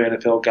and these other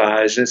NFL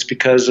guys. And it's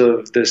because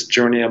of this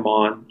journey I'm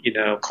on,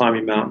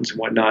 climbing mountains and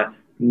whatnot.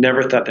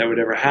 Never thought that would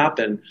ever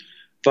happen.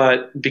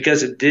 But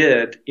because it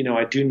did,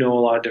 I do know a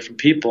lot of different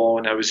people,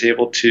 and I was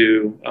able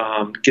to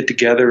get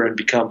together and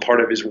become part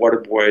of his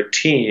Waterboy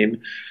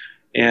team.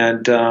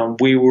 And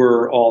we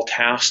were all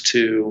tasked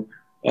to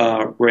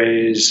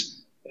raise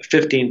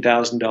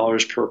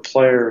 $15,000 per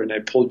player, and I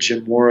pulled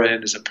Jim Mora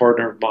in as a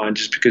partner of mine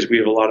just because we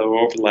have a lot of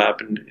overlap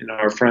in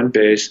our friend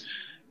base.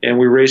 And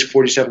we raised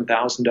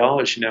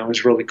 $47,000. It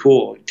was really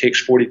cool. It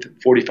takes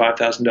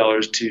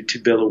 $45,000 to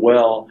build a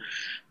well,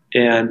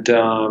 and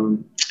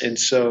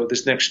so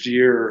this next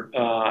year,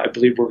 I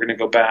believe we're going to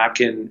go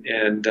back and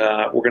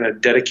we're going to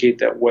dedicate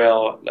that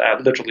well.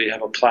 Literally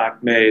have a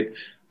plaque made,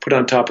 put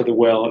on top of the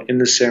well in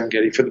the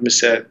Serengeti for the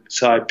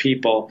Maasai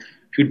people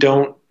who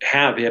don't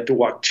have. They have to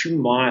walk 2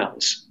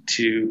 miles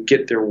to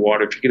get their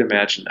water, if you can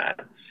imagine that.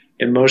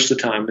 And most of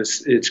the time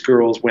it's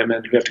girls,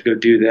 women who have to go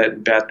do that,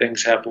 and bad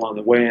things happen along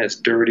the way, and it's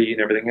dirty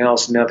and everything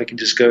else. And now they can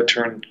just go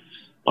turn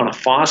on a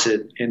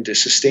faucet, and to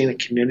sustain a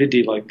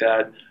community like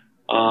that,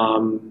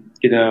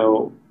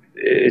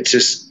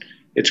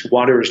 it's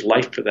water is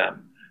life for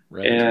them.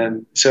 Right.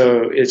 And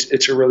so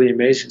it's really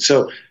amazing.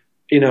 So,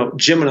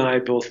 Jim and I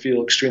both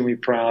feel extremely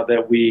proud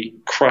that we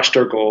crushed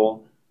our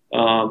goal. We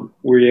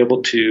were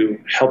able to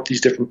help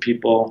these different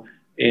people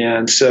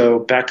And so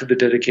back to the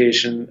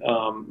dedication,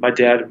 my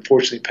dad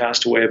unfortunately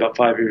passed away about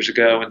 5 years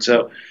ago. And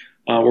so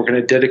we're going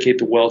to dedicate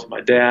the well to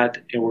my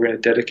dad, and we're going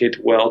to dedicate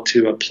the well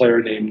to a player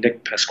named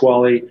Nick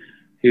Pasquale,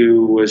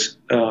 who was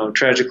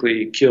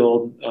tragically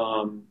killed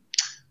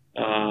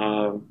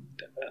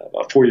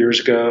 4 years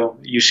ago,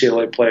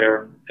 UCLA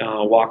player,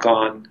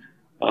 walk-on,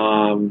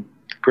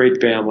 great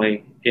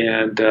family,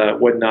 and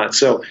whatnot.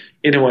 So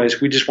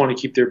anyways, we just want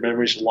to keep their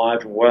memories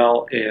alive and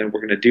well, and we're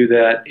going to do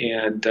that.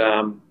 And,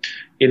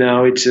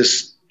 it's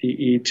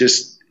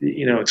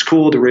it's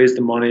cool to raise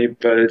the money,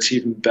 but it's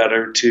even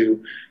better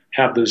to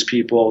have those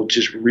people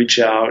just reach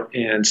out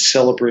and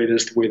celebrate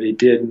us the way they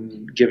did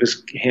and give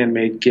us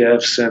handmade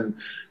gifts and,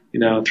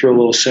 throw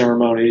little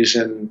ceremonies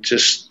and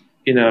just,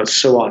 it's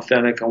so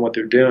authentic on what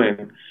they're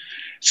doing.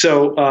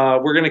 So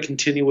we're going to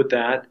continue with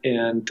that,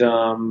 and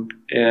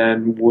I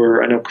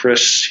know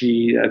Chris.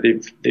 I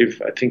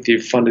think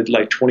they've funded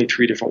like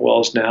 23 different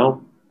wells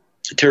now.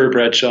 Terry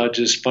Bradshaw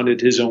just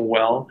funded his own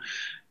well,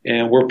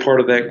 and we're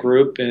part of that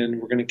group, and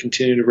we're going to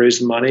continue to raise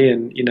the money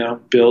and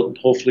build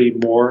hopefully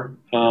more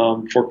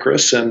for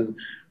Chris and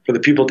for the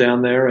people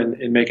down there and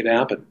make it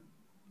happen.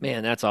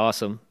 Man, that's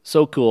awesome!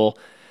 So cool.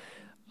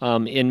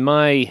 In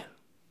my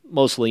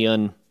mostly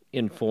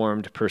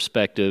uninformed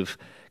perspective,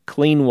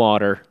 clean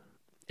water,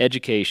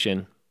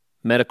 education,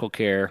 medical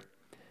care,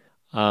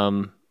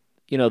 those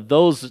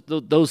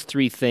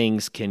three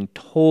things can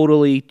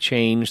totally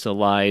change the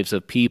lives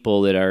of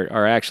people that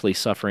are actually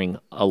suffering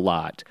a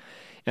lot.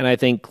 And I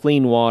think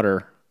clean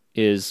water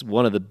is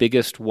one of the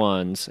biggest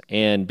ones,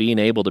 and being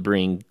able to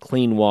bring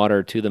clean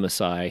water to the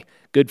Maasai,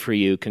 good for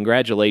you.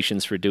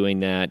 Congratulations for doing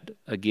that.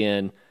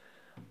 Again,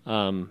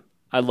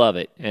 I love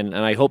it. And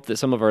I hope that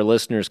some of our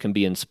listeners can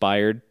be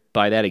inspired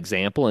by that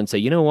example and say,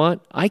 you know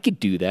what, I could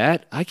do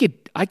that. I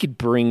could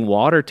bring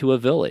water to a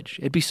village.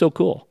 It'd be so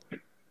cool.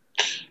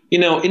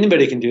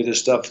 Anybody can do this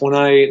stuff.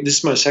 This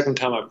is my second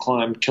time I've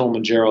climbed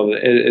Kilimanjaro.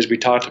 As we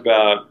talked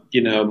about,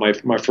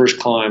 my first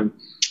climb,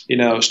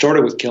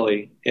 started with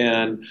Kili.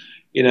 And,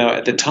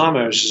 at the time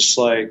I was just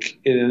like,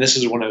 and this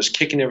is when I was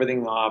kicking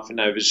everything off,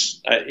 and I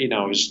was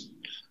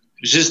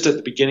just at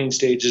the beginning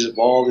stages of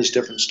all this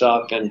different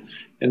stuff.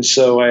 And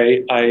so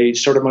I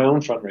started my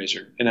own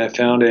fundraiser, and I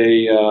found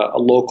a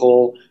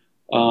local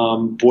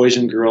boys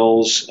and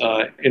girls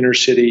inner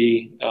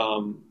city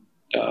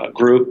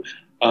group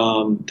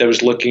that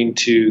was looking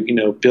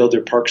to build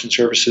their parks and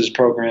services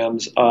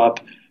programs up.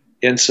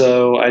 And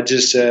so I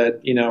just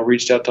said,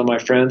 reached out to my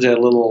friends, had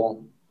a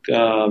little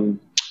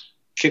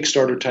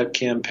Kickstarter type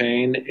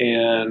campaign,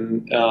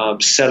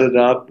 and set it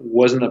up.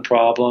 Wasn't a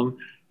problem,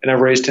 and I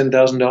raised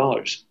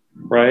 $10,000,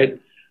 right?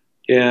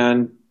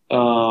 And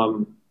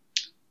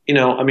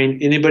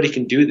anybody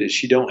can do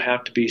this. You don't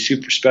have to be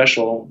super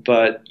special,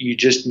 but you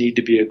just need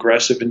to be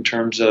aggressive in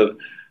terms of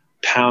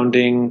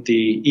pounding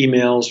the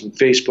emails and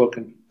Facebook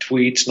and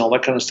tweets and all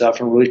that kind of stuff,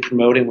 and really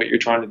promoting what you're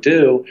trying to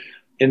do.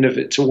 And if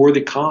it's a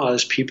worthy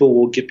cause, people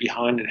will get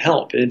behind and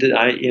help. And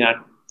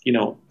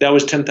that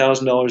was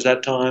 $10,000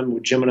 that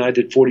time. Jim and I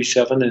did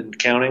 47 and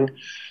counting.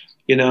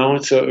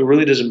 So it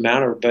really doesn't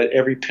matter, but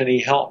every penny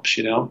helps.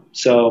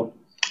 So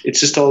it's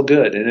just all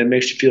good, and it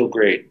makes you feel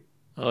great.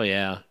 Oh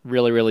yeah,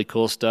 really, really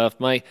cool stuff.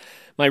 My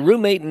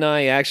roommate and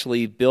I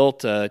actually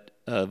built a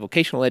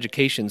vocational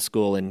education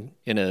school in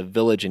a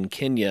village in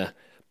Kenya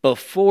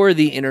before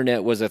the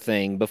internet was a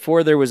thing,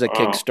 before there was a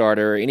Kickstarter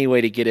or any way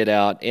to get it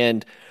out.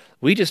 And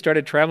we just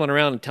started traveling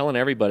around and telling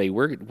everybody,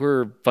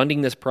 we're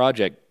funding this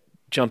project,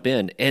 jump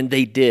in. And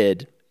they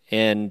did.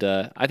 And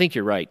I think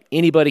you're right.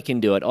 Anybody can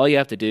do it. All you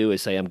have to do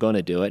is say, I'm going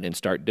to do it, and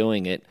start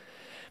doing it.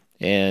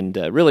 And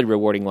really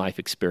rewarding life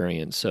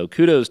experience. So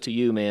kudos to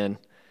you, man.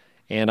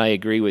 And I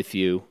agree with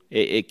you.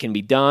 It can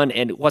be done.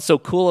 And what's so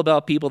cool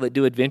about people that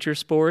do adventure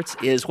sports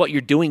is what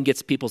you're doing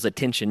gets people's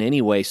attention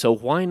anyway. So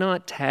why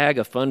not tag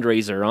a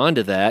fundraiser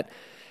onto that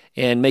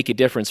and make a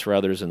difference for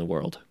others in the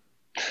world?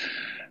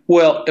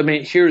 Well,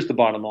 here's the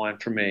bottom line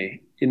for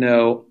me.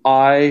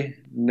 I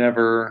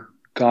never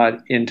got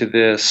into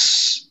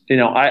this.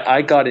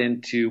 I got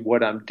into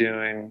what I'm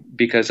doing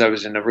because I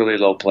was in a really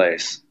low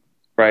place,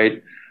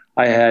 right?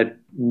 I had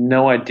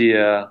no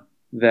idea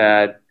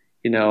that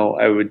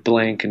I would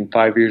blink, and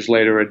 5 years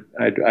later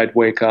I'd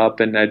wake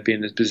up and I'd be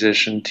in this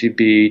position to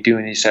be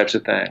doing these types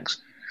of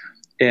things.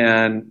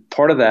 And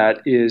part of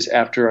that is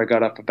after I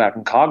got up back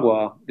in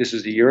Kagwa, this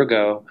was a year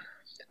ago,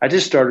 I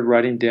just started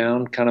writing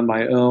down kind of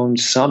my own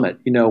summit,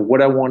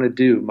 what I want to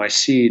do, my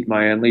seed,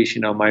 my unleash,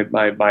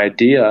 my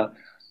idea.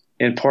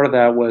 And part of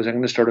that was I'm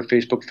going to start a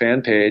Facebook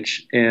fan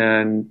page.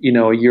 And,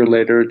 a year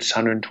later, it's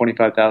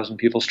 125,000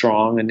 people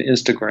strong, and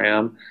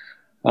Instagram.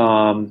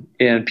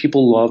 And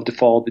people love to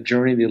follow the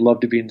journey. They love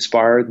to be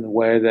inspired in the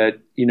way that,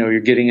 you're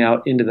getting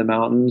out into the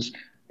mountains,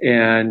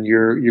 and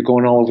you're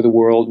going all over the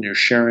world, and you're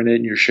sharing it,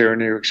 and you're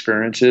sharing your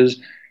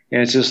experiences.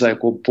 And it's just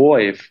like, well,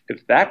 boy,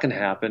 if that can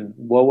happen,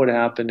 what would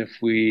happen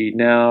if we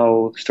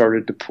now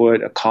started to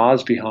put a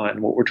cause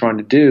behind what we're trying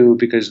to do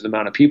because of the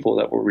amount of people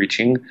that we're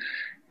reaching,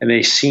 and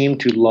they seem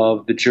to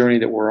love the journey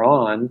that we're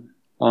on,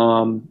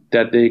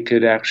 that they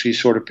could actually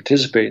sort of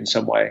participate in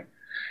some way.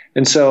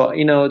 And so,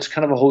 it's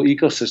kind of a whole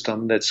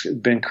ecosystem that's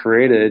been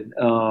created.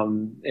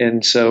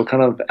 And so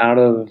kind of out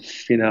of,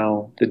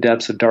 the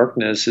depths of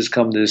darkness has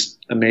come this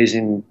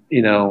amazing,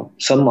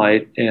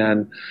 sunlight.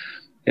 And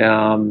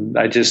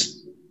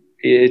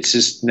it's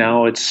just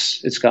now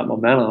it's got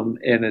momentum,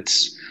 and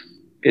it's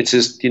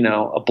just,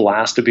 a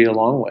blast to be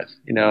along with.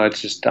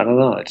 It's just, I don't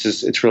know.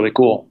 It's really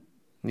cool.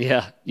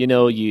 Yeah.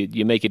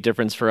 You make a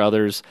difference for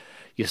others.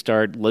 You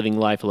start living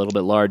life a little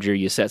bit larger.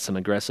 You set some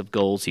aggressive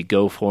goals. You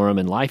go for them,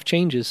 and life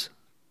changes.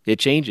 It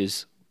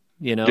changes.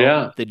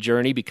 Yeah. The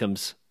journey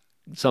becomes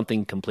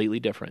something completely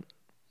different.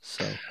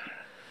 So,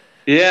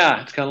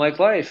 yeah, it's kind of like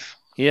life.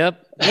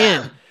 Yep.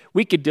 And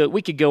we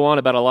could go on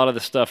about a lot of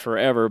this stuff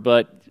forever,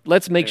 but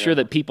let's make sure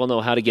that people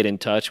know how to get in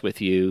touch with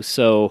you.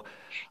 So,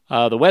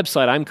 the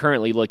website I'm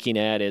currently looking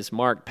at is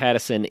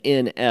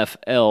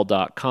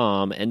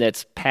markpattisonnfl.com, and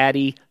that's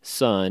Patty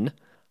Son,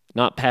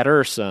 not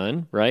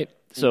Patterson, right?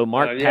 So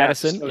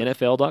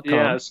markpattisonnfl.com.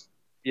 Yes.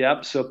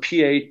 Yep. So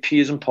P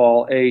as in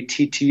Paul,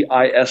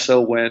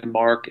 ATTISON,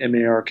 Mark,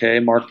 MARK,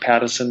 Mark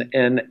Pattison,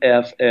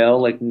 NFL,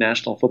 like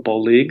National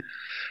Football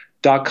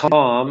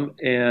League.com.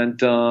 And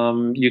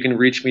you can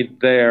reach me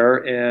there.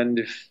 And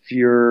if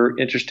you're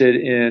interested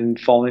in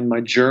following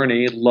my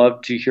journey,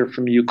 love to hear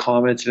from you,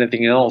 comments,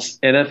 anything else.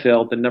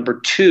 NFL, the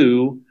number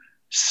 2,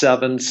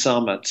 7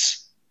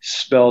 Summits,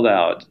 spelled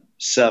out.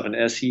 7,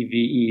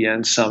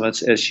 SEVEN,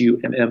 Summits,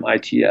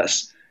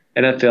 SUMMITS.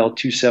 NFL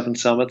 27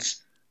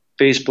 Summits,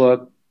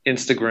 Facebook,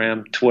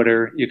 Instagram,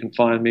 Twitter. You can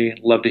find me.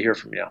 Love to hear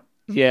from you.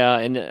 Yeah,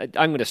 and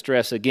I'm going to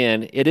stress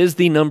again, it is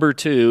the number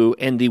 2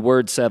 and the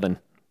word 7.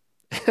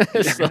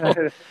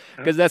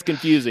 Because that's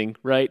confusing,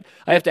 right?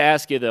 I have to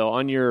ask you, though,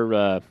 on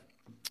your,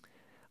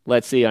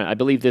 let's see, I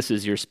believe this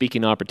is your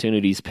speaking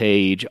opportunities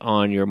page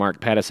on your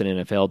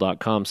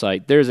markpattisonnfl.com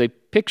site. There's a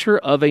picture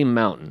of a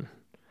mountain.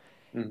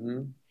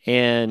 Mm-hmm.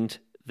 And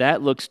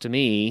that looks to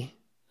me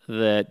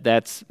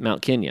that's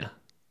Mount Kenya.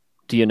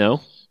 Do you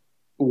know?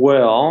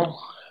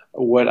 Well,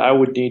 what I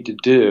would need to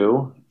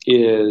do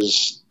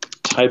is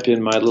type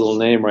in my little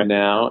name right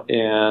now,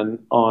 and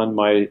on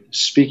my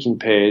speaking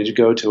page,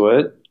 go to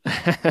it.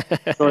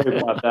 Sorry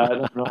about that.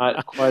 I'm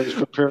not quite as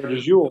prepared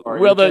as you are.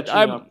 Well,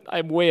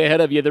 I'm way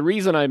ahead of you. The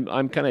reason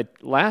I'm kind of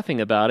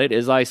laughing about it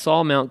is I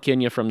saw Mount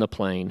Kenya from the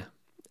plane,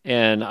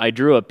 and I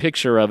drew a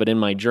picture of it in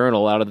my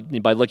journal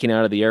by looking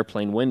out of the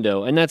airplane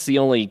window, and that's the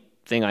only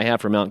thing I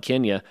have for Mount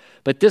Kenya.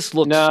 But this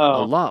looks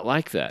a lot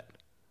like that.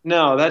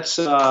 No,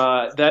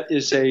 that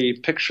is a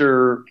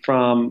picture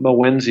from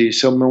Mwenzi.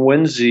 So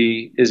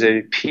Mwenzi is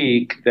a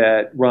peak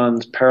that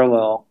runs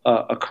parallel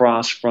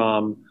across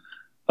from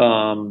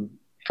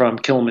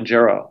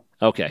Kilimanjaro.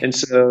 Okay. And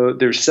so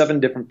there's 7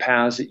 different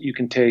paths that you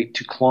can take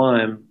to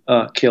climb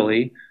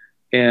Kili.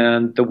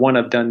 And the one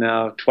I've done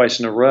now twice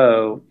in a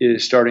row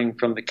is starting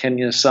from the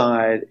Kenya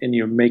side, and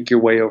you make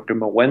your way over to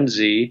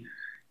Mwenzi,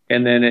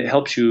 and then it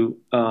helps you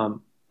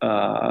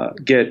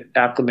get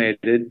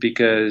acclimated,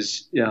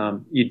 because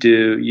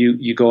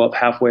you go up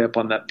halfway up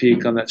on that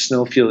peak, on that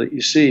snowfield that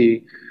you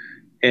see,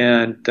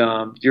 and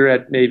you're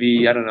at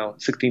maybe,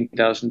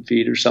 16,000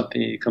 feet or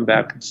something, and you come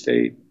back and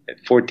stay at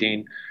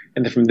 14,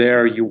 and then from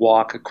there you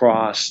walk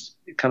across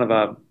kind of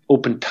a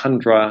open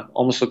tundra,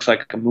 almost looks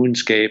like a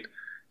moonscape,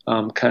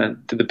 kind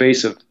of to the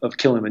base of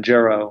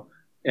Kilimanjaro,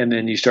 and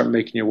then you start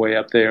making your way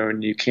up there,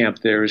 and you camp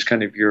there as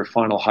kind of your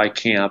final high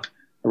camp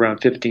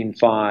around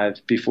 15.5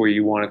 before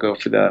you want to go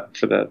for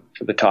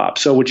the top.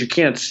 So what you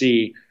can't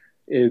see,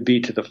 it would be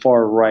to the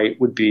far right,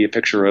 would be a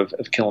picture of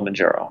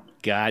Kilimanjaro.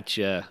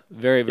 Gotcha.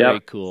 Very,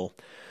 very cool.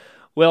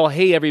 Well,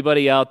 hey,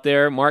 everybody out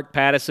there, Mark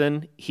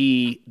Pattison,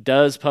 he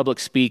does public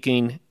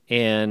speaking,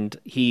 and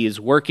he is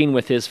working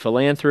with his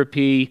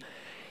philanthropy.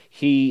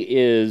 He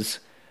is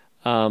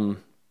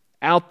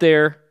out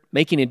there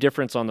making a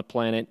difference on the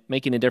planet,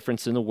 making a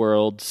difference in the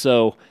world.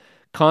 So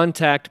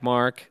contact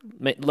Mark,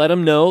 let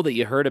him know that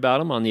you heard about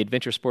him on the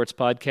Adventure Sports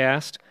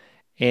Podcast,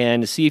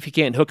 and see if you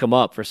can't hook him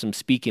up for some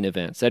speaking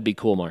events. That'd be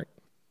cool, Mark.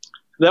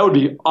 That would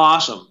be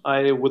awesome.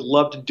 I would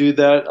love to do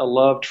that. I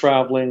love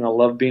traveling. I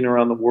love being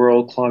around the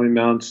world, climbing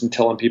mountains and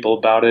telling people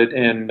about it,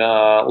 and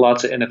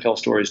lots of NFL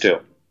stories too.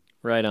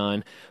 Right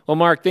on. Well,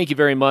 Mark, thank you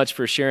very much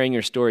for sharing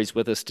your stories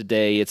with us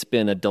today. It's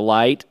been a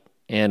delight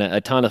and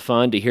a ton of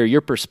fun to hear your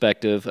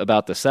perspective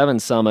about the 7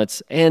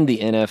 Summits and the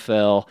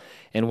NFL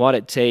and what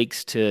it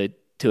takes to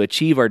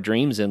achieve our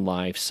dreams in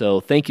life. So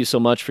thank you so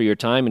much for your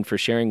time and for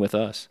sharing with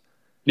us.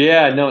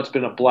 Yeah, no, it's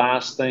been a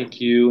blast. Thank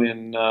you.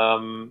 And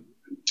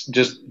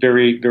just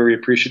very, very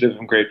appreciative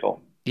and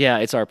grateful. Yeah,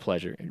 it's our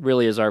pleasure. It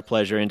really is our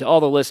pleasure. And to all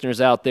the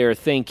listeners out there,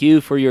 thank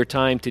you for your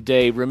time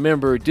today.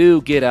 Remember,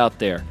 do get out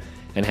there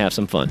and have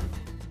some fun.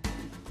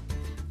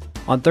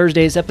 On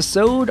Thursday's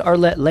episode,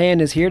 Arlette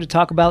Land is here to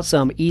talk about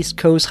some East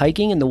Coast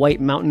hiking in the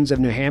White Mountains of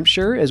New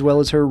Hampshire, as well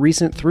as her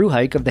recent thru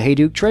hike of the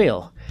Hayduke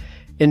Trail.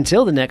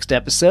 Until the next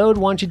episode,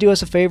 why don't you do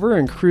us a favor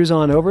and cruise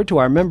on over to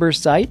our members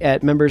site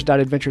at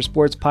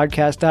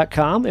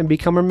members.adventuresportspodcast.com and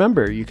become a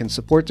member. You can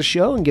support the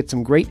show and get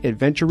some great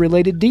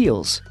adventure-related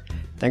deals.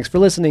 Thanks for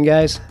listening,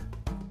 guys.